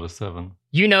 6 out of 7.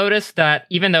 You notice that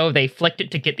even though they flicked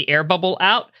it to get the air bubble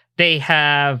out, they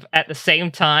have at the same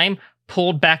time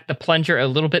pulled back the plunger a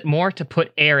little bit more to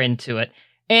put air into it.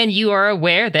 And you are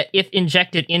aware that if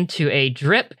injected into a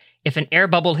drip, if an air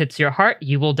bubble hits your heart,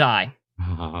 you will die.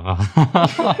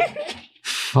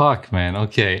 Fuck, man.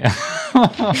 Okay.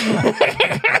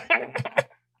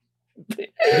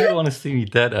 You don't want to see me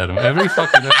dead, Adam. Every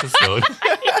fucking episode.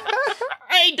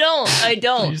 I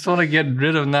don't. You just want to get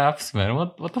rid of naps, man.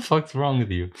 What the fuck's wrong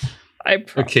with you? I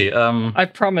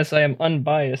promise I am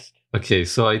unbiased. Okay,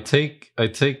 so I take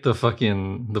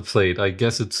the plate. I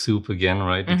guess it's soup again,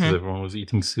 right? Because everyone was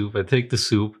eating soup. I take the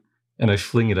soup and I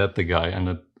fling it at the guy,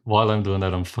 and while I'm doing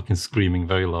that, I'm fucking screaming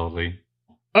very loudly.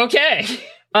 Okay.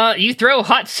 You throw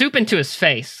hot soup into his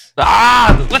face.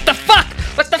 Ah! What the fuck?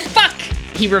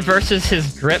 He reverses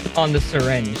his grip on the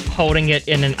syringe, holding it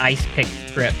in an ice pick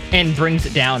grip, and brings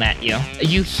it down at you.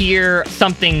 You hear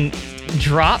something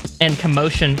drop and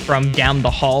commotion from down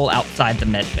the hall outside the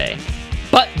med bay.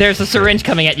 But there's a syringe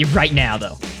coming at you right now,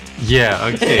 though.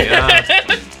 Yeah, okay.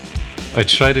 I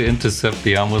try to intercept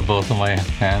the arm with both of my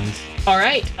hands. All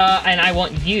right, and I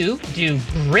want you to do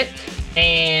grit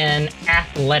and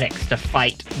athletics to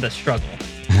fight the struggle.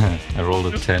 I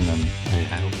rolled a 10 and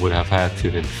I would have had to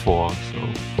hit 4, so...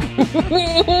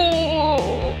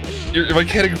 You're like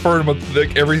hitting Fern with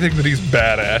like everything that he's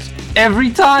bad at. Every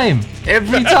time!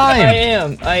 Every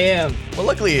time! I am. Well,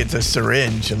 luckily it's a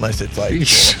syringe, unless it's like.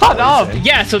 Shut up! poison.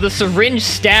 Yeah, so the syringe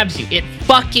stabs you. It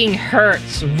fucking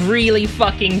hurts really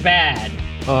fucking bad.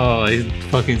 Oh, I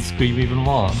fucking scream even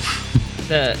more.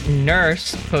 The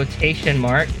nurse, quotation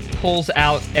mark, pulls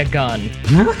out a gun.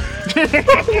 What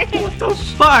the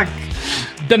fuck?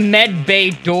 The med bay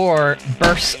door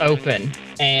bursts open,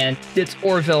 and it's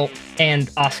Orville and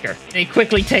Oscar. They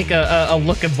quickly take a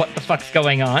look at what the fuck's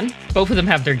going on. Both of them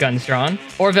have their guns drawn.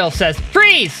 Orville says,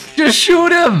 "Freeze!" Just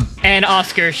shoot him! And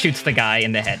Oscar shoots the guy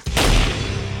in the head.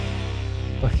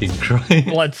 Fucking crying.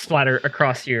 Blood splatter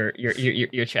across your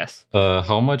chest.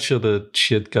 How much of the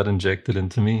shit got injected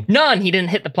into me? None. He didn't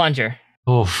hit the plunger.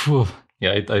 Oh, phew.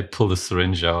 Yeah, I pulled the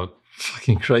syringe out.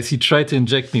 Fucking Christ, he tried to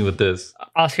inject me with this.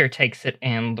 Oscar takes it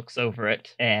and looks over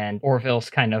it, and Orville's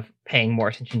kind of paying more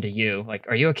attention to you. Like,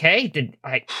 are you okay? Did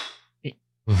Oh,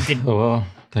 well,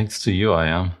 thanks to you, I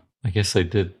am. I guess I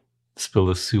did spill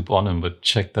the soup on him, but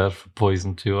check that for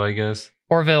poison too, I guess.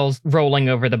 Orville's rolling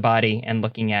over the body and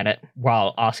looking at it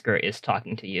while Oscar is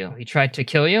talking to you. He tried to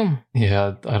kill you?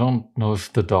 Yeah, I don't know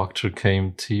if the doctor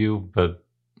came to you, but...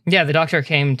 Yeah, the doctor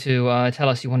came to tell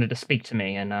us you wanted to speak to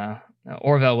me, and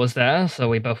Orville was there, so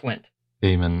we both went.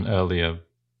 Eamon earlier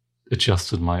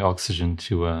adjusted my oxygen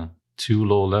to 2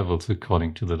 low levels,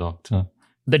 according to the doctor.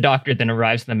 The doctor then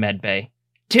arrives in the med bay.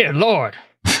 Dear Lord!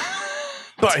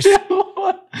 Nice.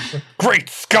 Great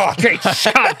Scott! Great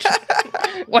Scott!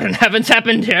 What in heavens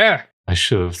happened here? I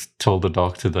should have told the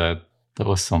doctor that there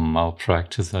was some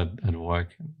malpractice at work.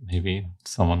 Maybe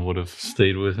someone would have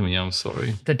stayed with me. I'm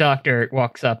sorry. The doctor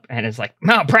walks up and is like,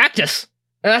 malpractice?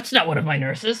 That's not one of my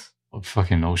nurses. Oh,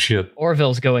 fucking no shit.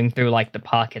 Orville's going through like the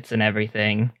pockets and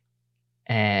everything,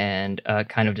 and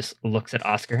kind of just looks at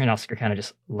Oscar, and Oscar kind of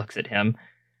just looks at him,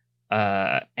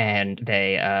 and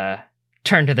they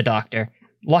turn to the doctor.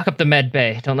 Lock up the med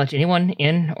bay. Don't let anyone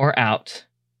in or out.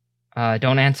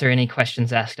 Don't answer any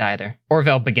questions asked either.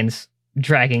 Orville begins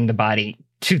dragging the body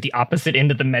to the opposite end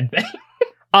of the med bay.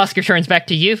 Oscar turns back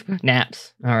to you.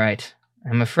 Naps. All right.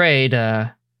 I'm afraid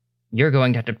you're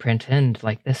going to have to pretend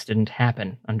like this didn't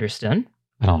happen. Understood?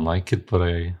 I don't like it, but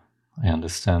I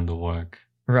understand the work.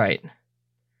 Right.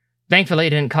 Thankfully, it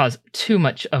didn't cause too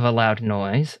much of a loud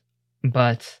noise,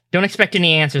 but don't expect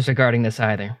any answers regarding this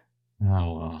either.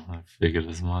 Oh, well, I figured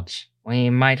as much.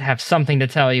 We might have something to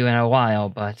tell you in a while,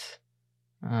 but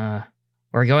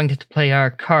we're going to play our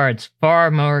cards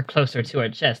far more closer to our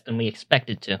chest than we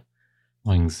expected to.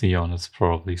 Knowing Xeon, it's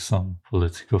probably some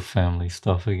political family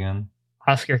stuff again.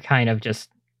 Oscar kind of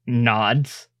just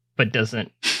nods, but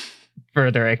doesn't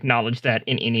further acknowledge that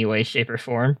in any way, shape, or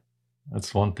form.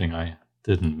 That's one thing I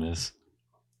didn't miss.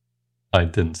 I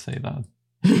didn't say that.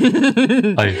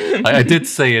 I did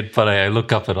say it, but I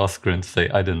look up at Oscar and say,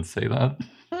 I didn't say that.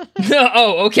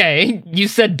 Oh, okay. You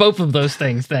said both of those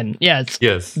things then. Yes.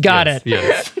 Yes. Got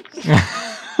yes, it. Yes.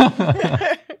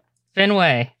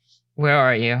 Finway, where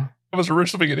are you? I was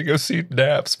originally going to go see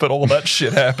Naps, but all that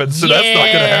shit happened, so that's not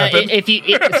going to happen. If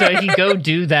you go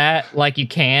do that, like you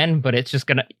can, but it's just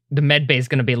the med bay is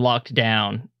gonna be locked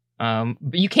down. But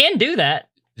you can do that.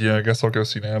 Yeah, I guess I'll go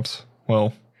see Naps.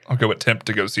 Well, I'll go attempt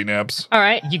to go see Naps. All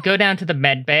right, you go down to the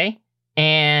med bay,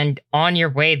 and on your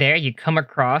way there, you come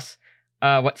across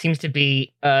what seems to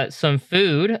be some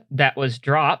food that was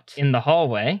dropped in the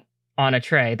hallway on a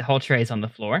tray. The whole tray is on the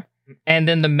floor. And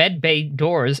then the med bay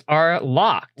doors are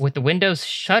locked, with the windows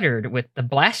shuttered with the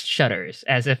blast shutters,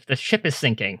 as if the ship is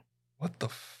sinking. What the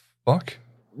fuck?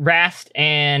 Rast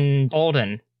and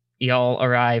Olden, y'all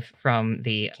arrive from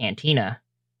the cantina,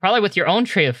 probably with your own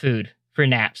tray of food for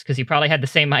Naps, because you probably had the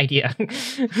same idea.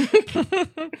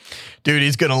 Dude,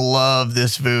 he's gonna love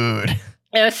this food.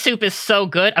 The soup is so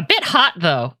good. A bit hot,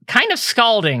 though. Kind of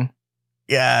scalding.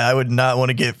 Yeah, I would not want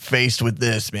to get faced with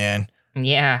this, man.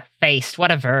 Yeah, faced.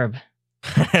 What a verb.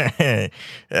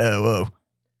 Whoa.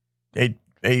 Hey,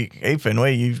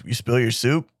 Finway, you spill your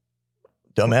soup?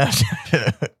 Dumbass.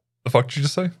 The fuck did you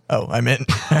just say? Oh, I meant,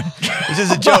 this is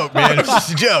a joke, man. It's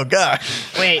just a joke. God.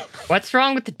 Wait, what's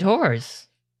wrong with the doors?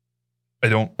 I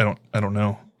don't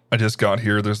know. I just got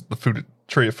here. There's the food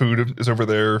tray of food is over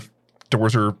there.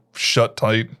 Doors are shut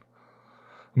tight.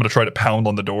 I'm gonna try to pound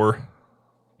on the door.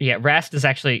 Yeah, Rast is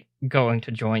actually going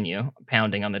to join you,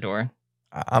 pounding on the door.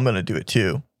 I'm gonna do it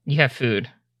too. You have food.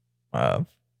 Uh,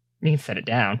 You can set it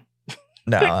down.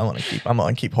 No, I'm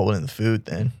gonna keep holding the food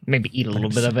then. Maybe eat a little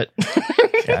bit of it.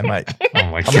 Yeah, I might. Oh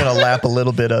my I'm god. gonna lap a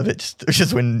little bit of it.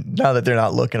 Just now that they're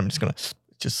not looking, I'm just gonna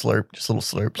slurp, just little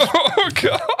slurps. Oh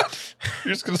god.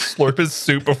 You're just gonna slurp his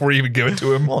soup before you even give it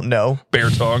to him. Well, no. Bear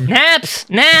tongue. Naps!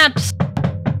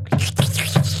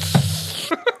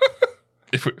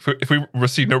 If we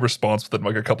receive no response within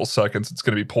like a couple seconds, it's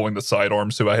gonna be pulling the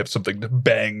sidearm so I have something to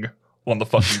bang on the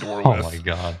fucking door Oh with. my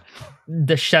god.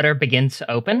 The shutter begins to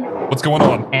open, What's going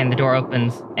on? and the door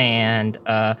opens, and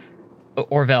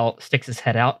Orville sticks his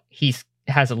head out. He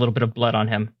has a little bit of blood on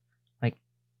him. Like,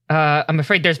 I'm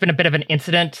afraid there's been a bit of an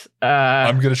incident.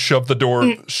 I'm gonna shove the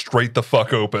door straight the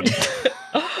fuck open.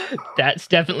 That's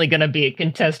definitely going to be a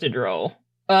contested roll.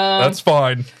 That's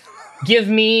fine. Give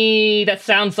me, that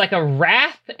sounds like a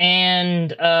wrath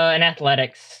and an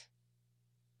athletics.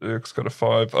 It's got a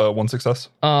 5, 1 success.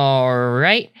 All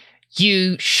right.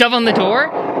 You shove on the door,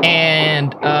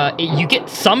 and you get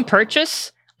some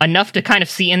purchase, enough to kind of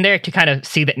see in there, to kind of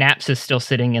see that Naps is still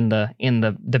sitting in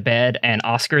the bed, and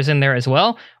Oscar's in there as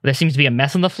well. There seems to be a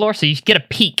mess on the floor, so you get a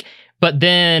peek. But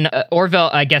then Orville,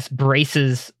 I guess,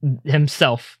 braces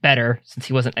himself better, since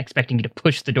he wasn't expecting you to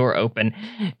push the door open,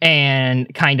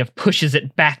 and kind of pushes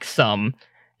it back some.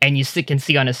 And you can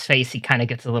see on his face, he kind of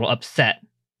gets a little upset.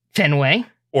 Fenway,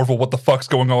 Orville, what the fuck's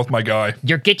going on with my guy?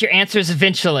 you'll get your answers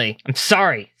eventually. I'm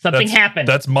sorry. Something happened.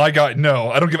 That's my guy. No,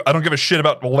 I don't give a shit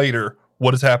about later.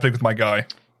 What is happening with my guy?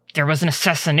 There was an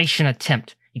assassination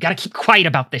attempt. You gotta keep quiet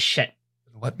about this shit.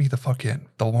 Let me the fuck in.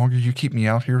 The longer you keep me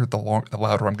out here, the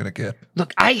louder I'm gonna get.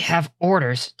 Look, I have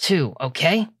orders too,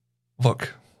 okay?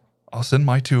 Look, I'll send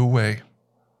my 2 away.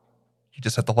 You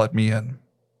just have to let me in.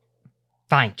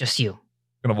 Fine, just you.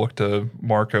 I'm gonna look to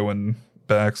Marco and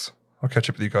Bax. I'll catch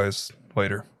up with you guys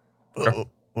later.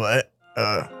 What?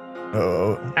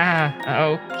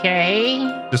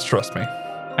 Okay. Just trust me.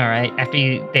 All right. After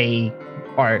they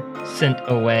are sent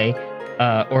away,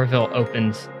 Orville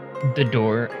opens the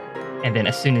door, and then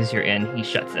as soon as you're in, he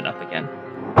shuts it up again.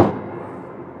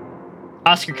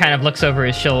 Oscar kind of looks over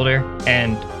his shoulder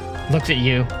and looks at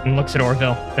you, and looks at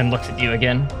Orville, then looks at you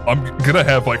again. I'm gonna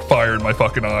have like fire in my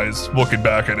fucking eyes looking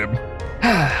back at him.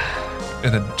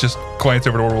 And then just glance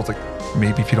over to Orville. It's like,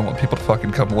 maybe if you don't want people to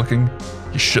fucking come looking,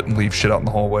 you shouldn't leave shit out in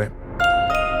the hallway.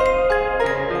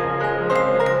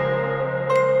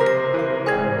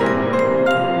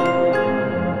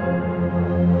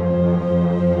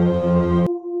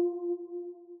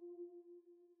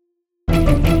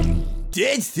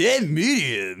 Dead set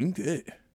medium. Good.